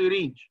insulin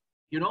syringe.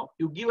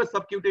 You give a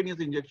subcutaneous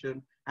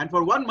injection, and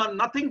for 1 month,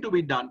 nothing to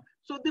be done.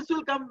 So this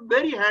will come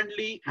very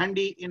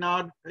handy in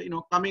our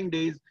coming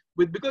days,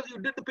 because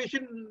the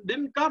patient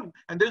didn't come,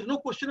 and there is no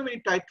question of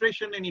any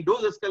titration, any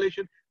dose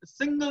escalation. A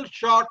single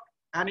shot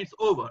and it's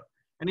over.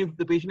 And if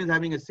the patient is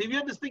having a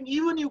severe thing,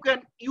 even you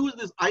can use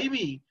this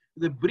IV,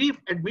 the brief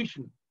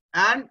admission,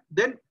 and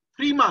then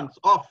 3 months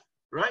off,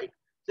 right?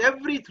 So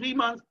every 3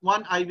 months,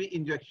 1 IV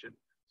injection.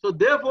 So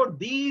therefore,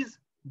 these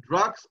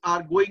drugs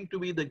are going to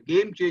be the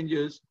game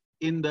changers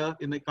in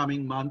the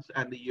coming months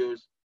and the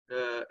years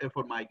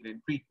for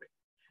migraine treatment.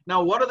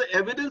 Now, what are the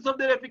evidence of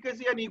their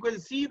efficacy? And you can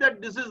see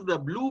that this is the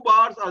blue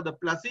bars are the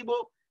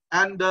placebo,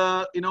 and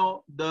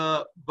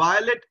the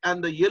violet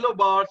and the yellow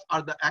bars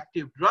are the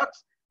active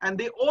drugs. And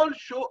they all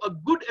show a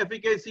good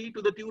efficacy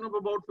to the tune of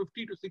about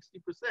 50 to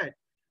 60%,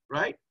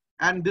 right?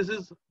 And this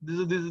is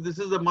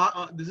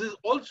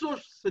also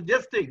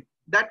suggesting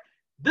that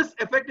this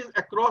effect is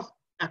across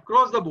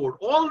the board.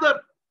 All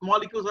the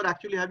molecules are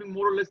actually having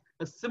more or less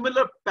a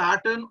similar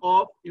pattern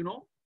of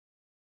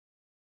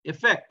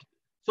effect.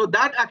 So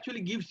that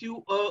actually gives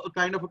you a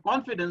kind of a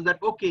confidence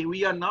that, okay,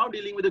 we are now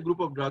dealing with a group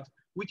of drugs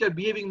which are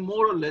behaving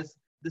more or less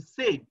the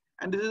same.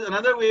 And this is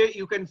another way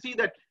you can see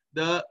that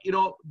the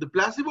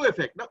placebo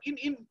effect. Now,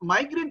 in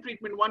migraine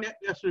treatment, one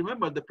has to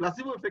remember the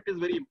placebo effect is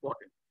very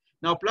important.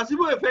 Now,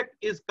 placebo effect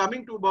is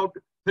coming to about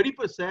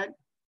 30%,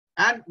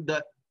 and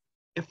the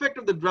effect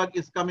of the drug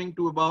is coming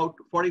to about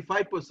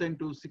 45%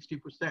 to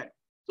 60%.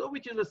 So,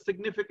 which is a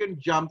significant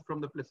jump from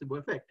the placebo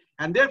effect.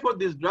 And therefore,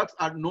 these drugs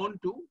are known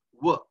to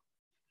work.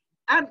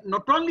 And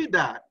not only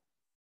that,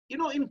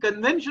 in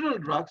conventional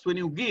drugs, when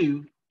you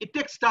give, it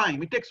takes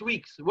time, it takes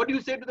weeks. What do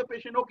you say to the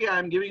patient? Okay,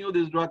 I'm giving you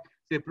this drug,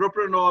 say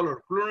propranolol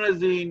or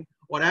flunarizine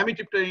or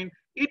amitriptyline.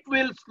 It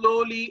will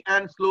slowly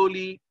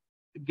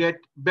get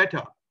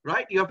better,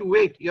 right? You have to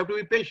wait, you have to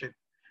be patient.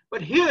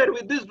 But here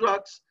with these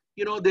drugs,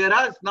 there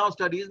are now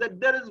studies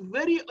that there is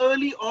very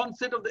early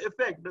onset of the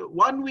effect,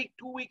 1 week,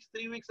 2 weeks,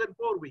 3 weeks, and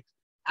 4 weeks.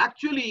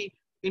 Actually,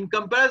 in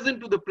comparison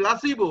to the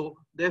placebo,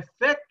 the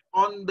effect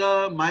on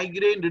the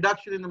migraine,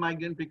 reduction in the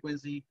migraine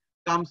frequency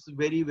comes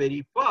very,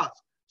 very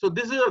fast. So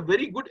this is a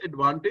very good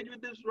advantage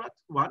with this drug,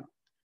 one.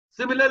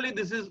 Similarly,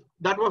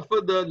 that was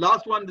for the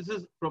last one. This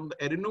is from the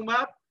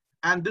erinumab,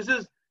 and this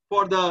is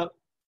for the,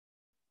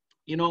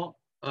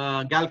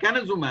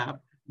 galcanezumab.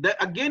 That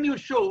again you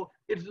show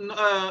it's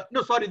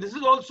this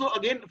is also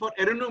again for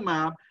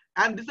erinumab,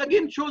 and this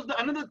again shows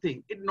another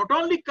thing. It not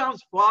only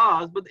comes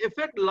fast, but the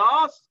effect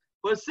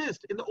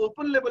persists in the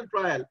open label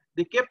trial.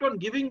 They kept on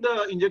giving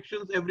the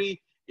injections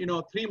every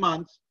 3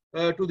 months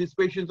to these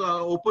patients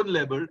open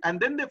label, and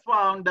then they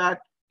found that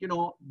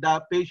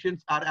the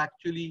patients are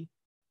actually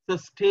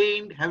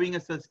having a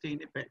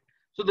sustained effect.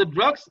 So the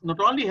drugs not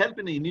only help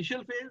in the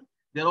initial phase,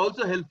 they're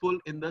also helpful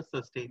in the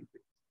sustained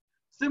phase.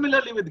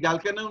 Similarly with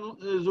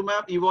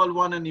galcanezumab,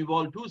 EVOLVE-1 and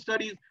EVOLVE-2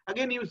 studies,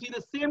 again you see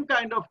the same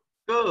kind of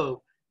curve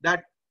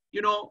that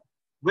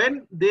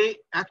when they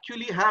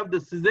actually have the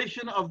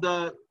cessation of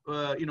the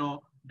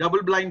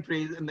double-blind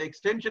phase and the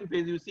extension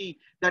phase, you see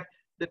that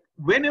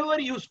whenever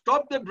you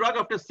stop the drug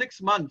after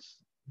 6 months,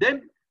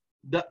 then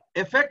the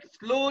effect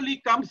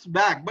slowly comes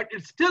back, but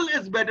it still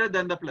is better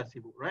than the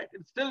placebo, right?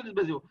 It still is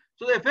placebo.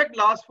 So the effect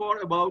lasts for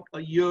about a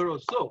year or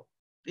so,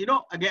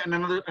 again,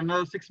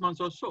 another 6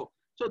 months or so.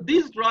 So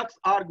these drugs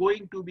are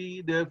going to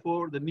be,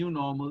 therefore, the new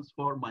normals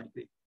for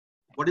migraine.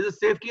 What is the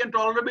safety and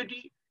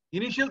tolerability?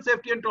 Initial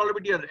safety and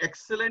tolerability are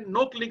excellent.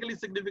 No clinically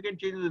significant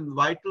changes in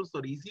vitals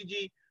or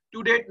ECG.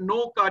 To date,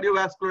 no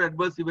cardiovascular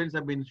adverse events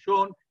have been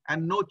shown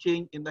and no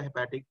change in the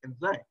hepatic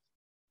enzymes.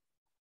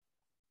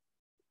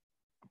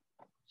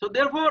 So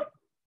therefore,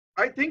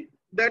 I think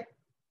that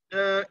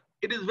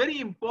it is very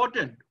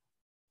important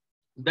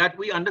that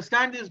we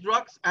understand these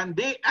drugs, and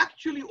they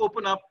actually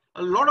open up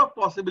a lot of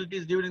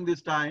possibilities during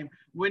this time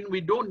when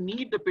we don't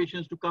need the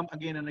patients to come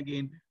again and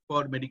again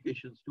for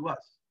medications to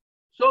us.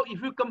 So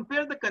if you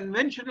compare the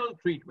conventional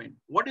treatment,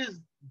 what is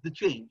the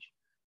change?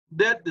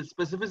 That the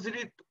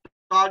specificity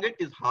target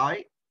is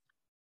high,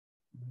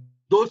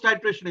 dose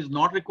titration is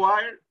not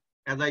required.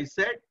 As I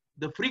said,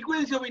 the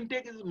frequency of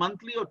intake is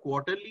monthly or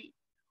quarterly,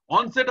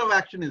 onset of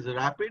action is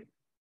rapid,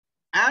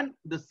 and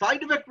the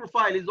side effect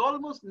profile is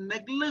almost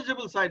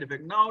negligible side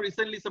effect. Now,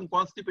 recently, some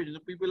constipation,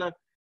 people are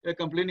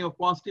complaining of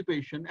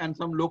constipation and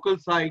some local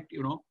site,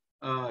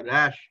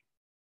 rash.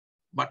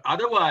 But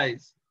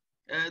otherwise,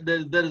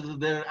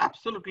 they're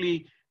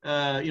absolutely,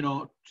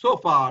 so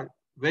far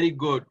very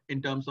good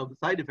in terms of the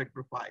side effect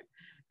profile.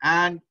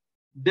 And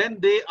then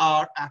they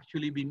are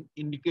actually being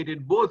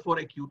indicated both for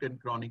acute and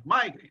chronic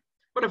migraine.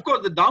 But of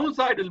course, the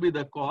downside will be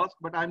the cost.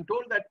 But I'm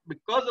told that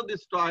because of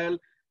this trial,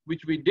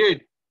 which we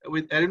did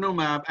with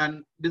Erinumab,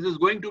 and this is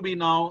going to be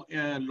now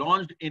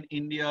launched in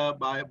India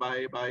by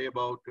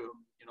about,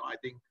 I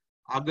think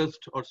August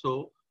or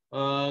so.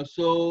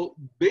 So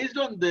based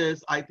on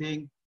this, I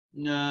think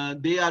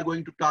they are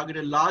going to target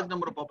a large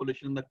number of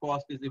population, and the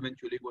cost is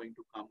eventually going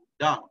to come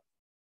down.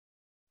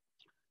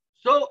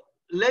 So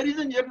ladies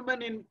and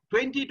gentlemen, in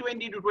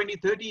 2020 to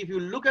 2030, if you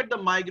look at the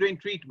migraine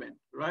treatment,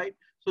 right?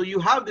 So you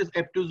have this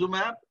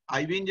Eptuzumab,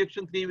 IV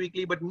injection 3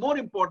 weekly, but more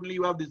importantly,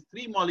 you have these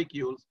 3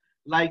 molecules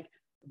like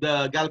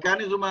the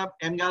Galcanezumab,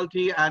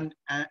 Emgality, and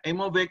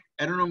Aimovig,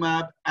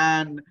 Erinumab,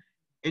 and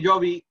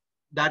Ajovy,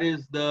 that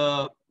is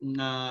the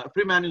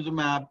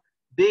Fremanezumab.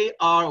 They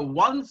are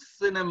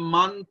once in a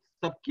month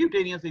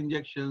subcutaneous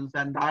injections,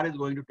 and that is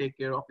going to take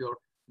care of your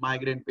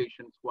migraine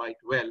patients quite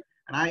well.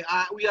 And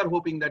we are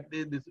hoping that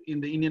this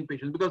in the Indian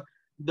patients, because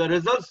the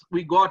results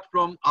we got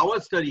from our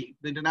study,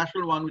 the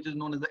international one, which is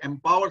known as the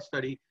Empower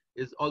study,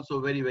 is also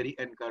very, very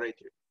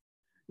encouraging.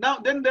 Now,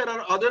 then there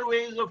are other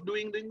ways of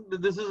doing things.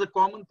 This is a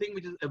common thing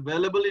which is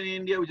available in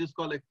India, which is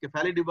called a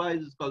cephalic device.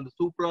 It's called the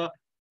supra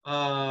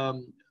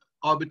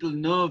orbital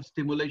nerve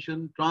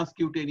stimulation,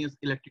 transcutaneous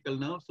electrical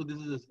nerve. So this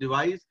is this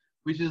device,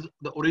 which is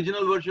the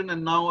original version,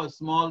 and now a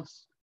small,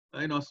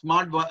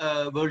 smart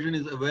version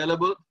is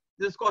available.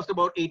 This cost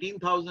about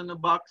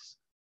 $18,000,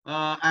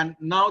 and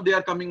now they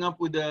are coming up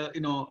with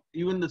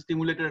even the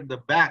stimulator at the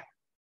back.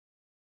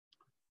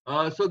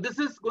 So this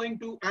is going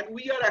to, and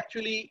we are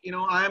actually,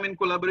 I am in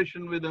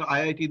collaboration with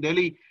IIT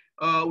Delhi.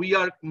 We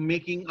are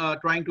making,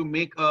 trying to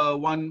make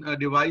one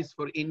device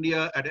for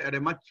India at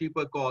a much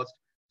cheaper cost.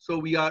 So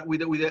we are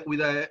with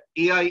a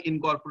AI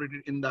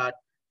incorporated in that.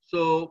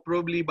 So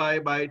probably by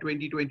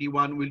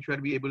 2021, we shall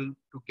be able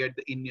to get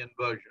the Indian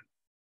version.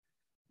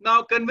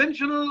 Now,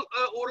 conventional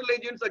oral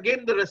agents,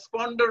 again, the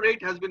responder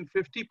rate has been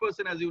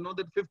 50%. As you know,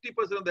 that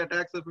 50% of the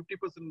attacks or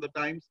 50% of the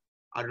times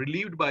are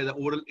relieved by the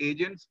oral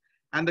agents.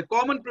 And the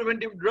common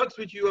preventive drugs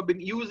which you have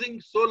been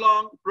using so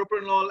long,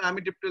 propranolol,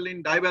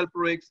 amitriptyline,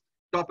 divalproex,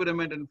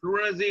 topiramate, and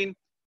flunarizine,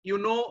 you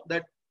know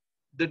that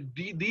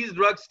these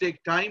drugs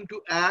take time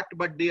to act,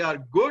 but they are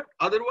good.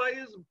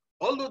 Otherwise,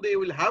 although they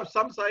will have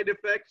some side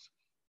effects,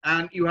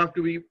 and you have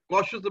to be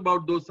cautious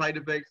about those side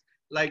effects,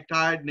 like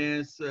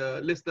tiredness,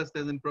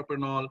 listlessness in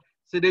propranolol,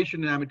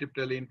 sedation in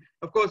amitriptyline.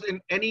 Of course, in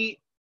any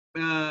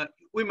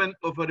women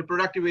of a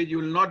reproductive age, you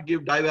will not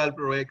give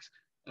divalproex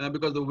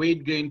because the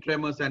weight gain,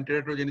 tremors, and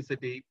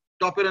teratogenicity.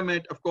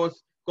 Topiramate, of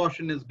course,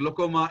 caution is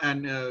glaucoma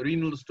and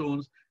renal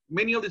stones.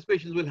 Many of these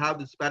patients will have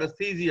these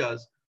paresthesias,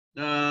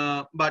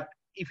 but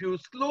if you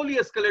slowly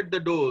escalate the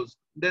dose,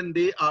 then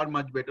they are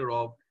much better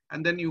off.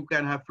 And then you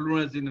can have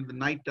flunarizine in the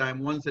night time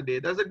once a day.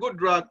 That's a good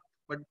drug,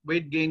 but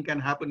weight gain can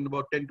happen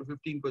about 10 to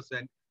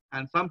 15%,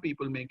 and some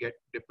people may get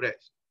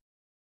depressed.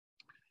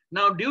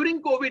 Now,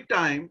 during COVID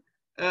time,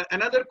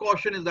 another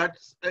caution is that,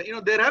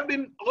 there have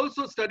been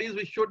also studies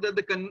which showed that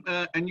the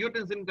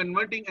angiotensin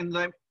converting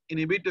enzyme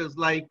inhibitors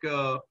like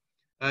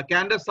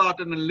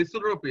candesartan and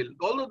lisinopril,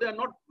 although they are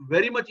not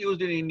very much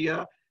used in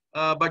India,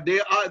 but they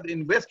are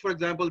in West, for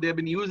example, they have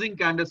been using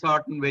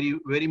candesartan very,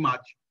 very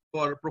much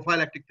for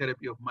prophylactic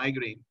therapy of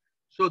migraine.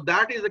 So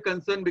that is a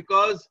concern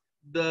because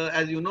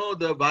as you know,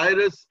 the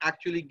virus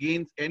actually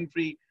gains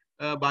entry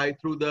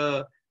through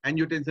the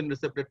angiotensin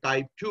receptor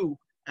type 2.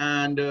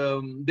 And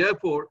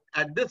therefore,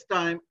 at this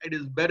time, it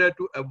is better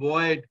to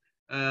avoid,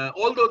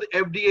 although the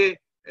FDA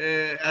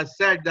has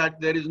said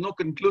that there is no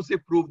conclusive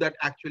proof that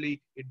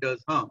actually it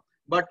does harm.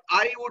 But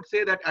I would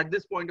say that at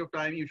this point of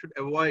time, you should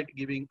avoid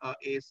giving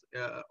ACE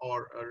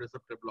or a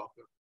receptor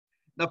blocker.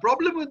 The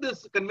problem with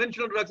this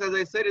conventional drugs, as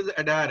I said, is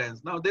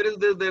adherence. Now, there is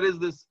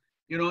this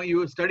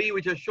study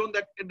which has shown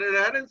that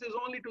adherence is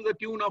only to the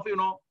tune of,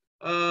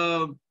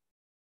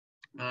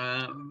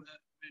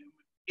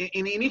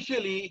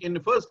 initially in the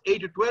first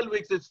 8 to 12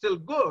 weeks, it's still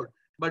good.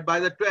 But by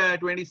the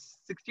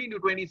 16 to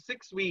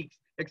 26 weeks,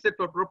 except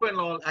for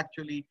propranolol,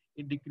 actually,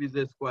 it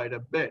decreases quite a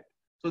bit.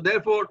 So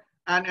therefore,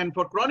 and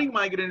for chronic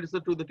migraine, it's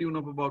to the tune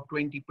of about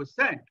 20%.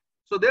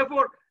 So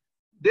therefore,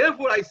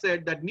 I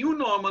said that new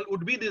normal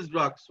would be these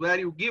drugs where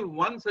you give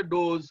once a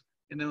dose,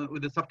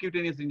 with the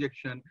subcutaneous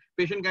injection.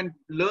 Patient can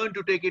learn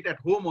to take it at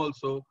home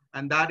also,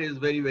 and that is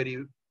very,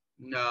 very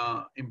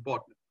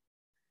important.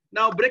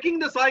 Now, breaking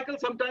the cycle,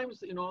 sometimes,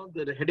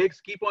 the headaches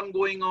keep on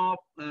going on,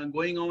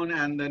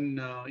 and then,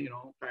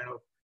 kind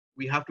of,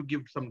 we have to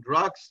give some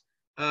drugs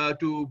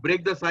to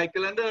break the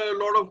cycle. And there are a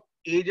lot of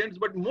agents,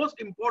 but most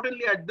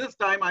importantly at this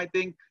time, I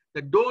think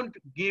that don't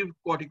give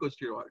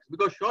corticosteroids,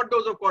 because short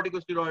dose of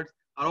corticosteroids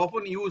are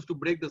often used to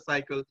break the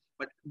cycle.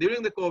 But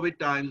during the COVID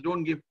times,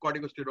 don't give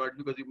corticosteroids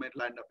because you might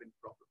land up in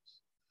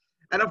problems.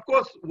 And of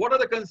course, what are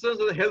the concerns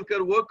of the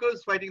healthcare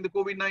workers fighting the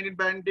COVID-19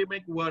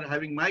 pandemic who are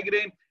having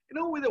migraine?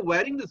 With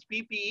wearing this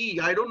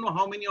PPE, I don't know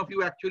how many of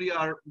you actually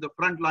are the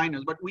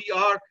frontliners, but we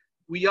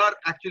are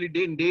actually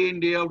day in,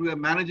 day out, we are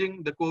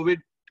managing the COVID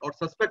or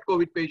suspect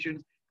COVID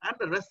patients, and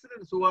the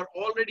residents who are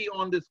already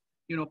on this,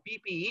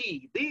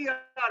 PPE, they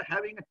are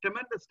having a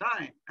tremendous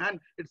time, and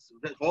it's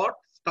hot,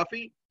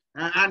 stuffy,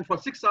 and for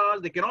 6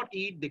 hours, they cannot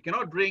eat, they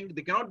cannot drink,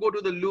 they cannot go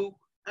to the loo,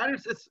 and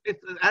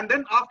and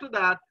then after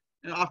that,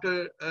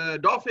 after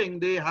doffing,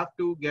 they have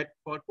to get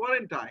for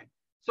quarantine.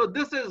 So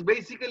this is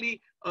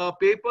basically a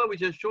paper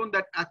which has shown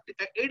that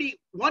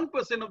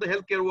 81% of the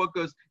healthcare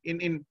workers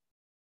in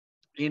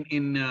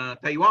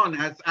Taiwan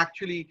has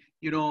actually,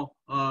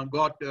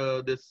 got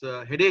this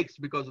headaches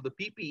because of the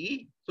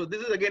PPE. So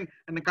this is again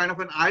a kind of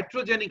an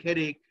iatrogenic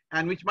headache,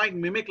 and which might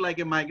mimic like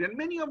a migraine.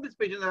 Many of these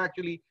patients have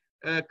actually,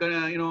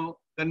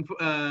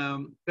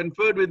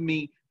 conferred with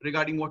me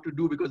regarding what to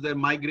do because their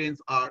migraines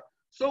are.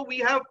 So we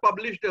have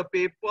published a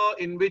paper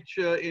in which,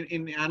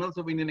 in Annals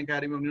of Indian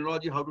Academy of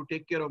Neurology, how to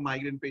take care of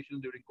migraine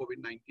patients during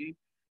COVID-19,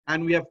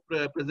 and we have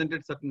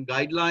presented certain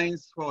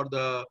guidelines for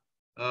the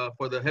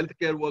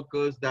healthcare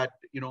workers that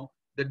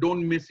that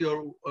don't miss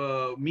your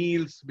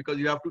meals, because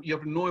you have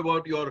to know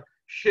about your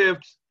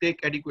shifts,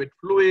 take adequate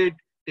fluid,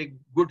 take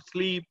good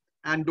sleep,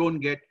 and don't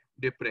get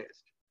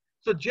depressed.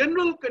 So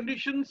general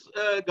conditions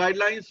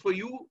guidelines for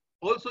you.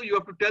 Also, you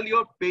have to tell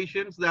your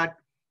patients that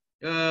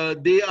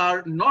they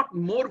are not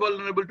more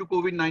vulnerable to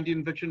COVID-19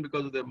 infection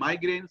because of their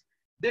migraines.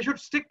 They should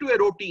stick to a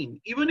routine,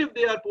 even if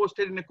they are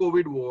posted in a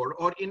COVID ward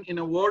or in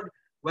a ward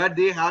where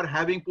they are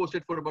having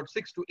posted for about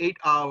 6 to 8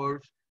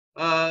 hours.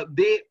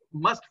 They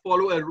must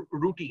follow a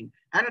routine.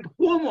 And at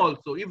home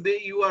also, if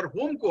you are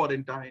home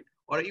quarantined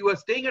or you are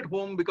staying at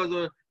home because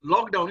of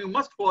lockdown, you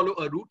must follow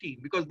a routine,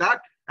 because that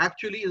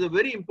actually is a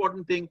very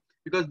important thing,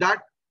 because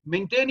that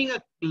maintaining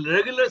a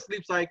regular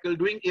sleep cycle,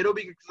 doing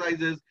aerobic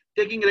exercises,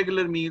 taking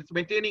regular meals,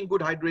 maintaining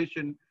good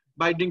hydration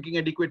by drinking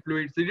adequate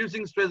fluids,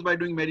 reducing stress by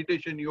doing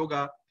meditation,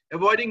 yoga,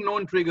 avoiding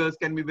known triggers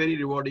can be very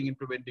rewarding in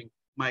preventing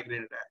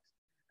migraine attacks.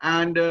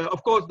 And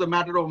of course, the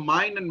matter of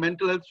mind and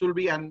mental health should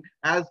be, and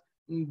as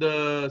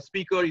the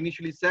speaker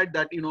initially said,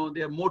 that they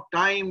have more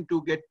time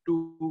to get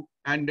to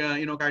and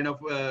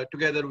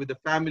together with the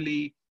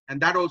family,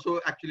 and that also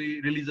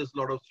actually releases a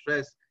lot of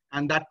stress,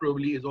 and that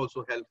probably is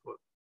also helpful.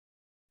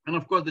 And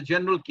of course, the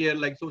general care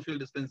like social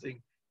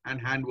distancing and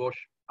hand wash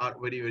are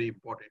very, very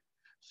important.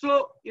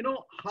 So,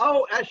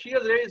 how, as she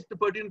has raised the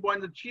pertinent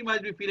point that she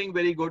might be feeling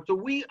very good. So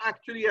we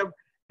actually have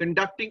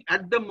conducting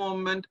at the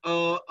moment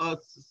a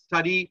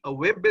study, a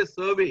web-based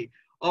survey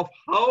of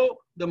how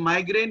the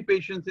migraine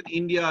patients in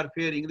India are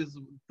faring. This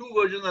 2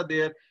 versions are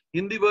there,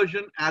 Hindi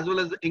version as well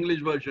as the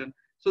English version.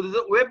 So there's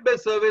a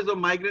web-based surveys of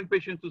migraine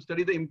patients to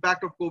study the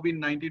impact of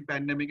COVID-19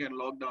 pandemic and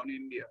lockdown in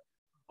India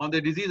on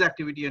their disease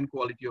activity and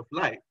quality of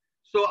life.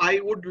 So I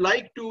would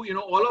like to,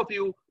 all of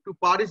you to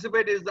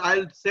participate.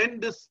 I'll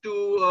send this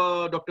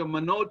to Dr.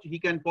 Manoj. He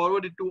can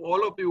forward it to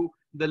all of you,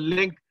 the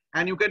link,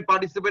 and you can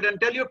participate and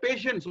tell your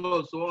patients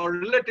also, or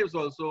relatives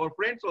also, or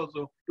friends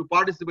also to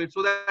participate,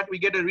 so that we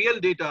get a real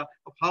data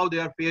of how they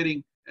are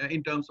faring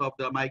in terms of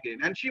the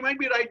migraine. And she might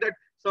be right that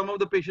some of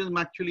the patients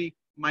actually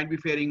might be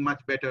faring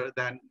much better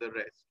than the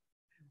rest.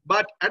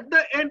 But at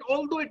the end,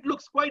 although it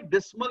looks quite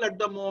dismal at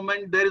the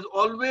moment, there is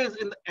always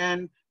in the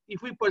end,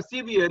 if we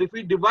persevere, if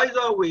we devise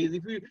our ways,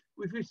 if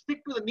we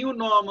stick to the new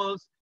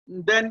normals,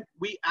 then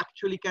we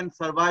actually can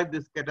survive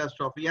this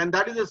catastrophe. And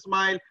that is a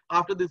smile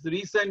after this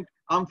recent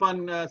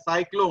Amphan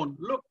cyclone.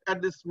 Look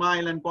at this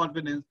smile and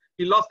confidence.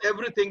 He lost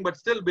everything, but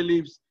still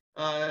believes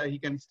he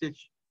can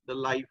stitch the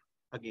life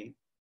again.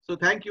 So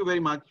thank you very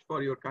much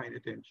for your kind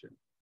attention.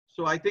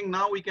 So I think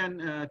now we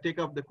can take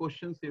up the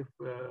questions if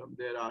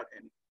there are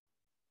any.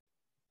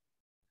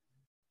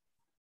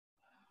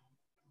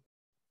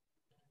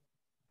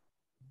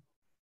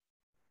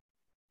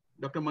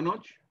 Dr.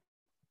 Manoj?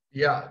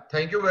 Yeah,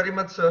 thank you very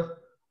much, sir.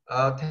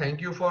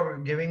 Thank you for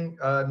giving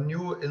a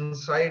new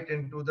insight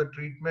into the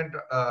treatment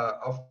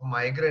of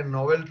migraine,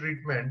 novel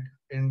treatment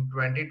in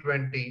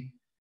 2020,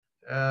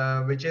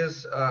 which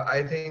is,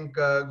 I think,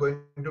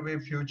 going to be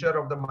future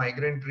of the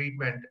migraine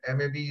treatment,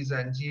 MABs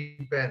and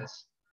G-pens.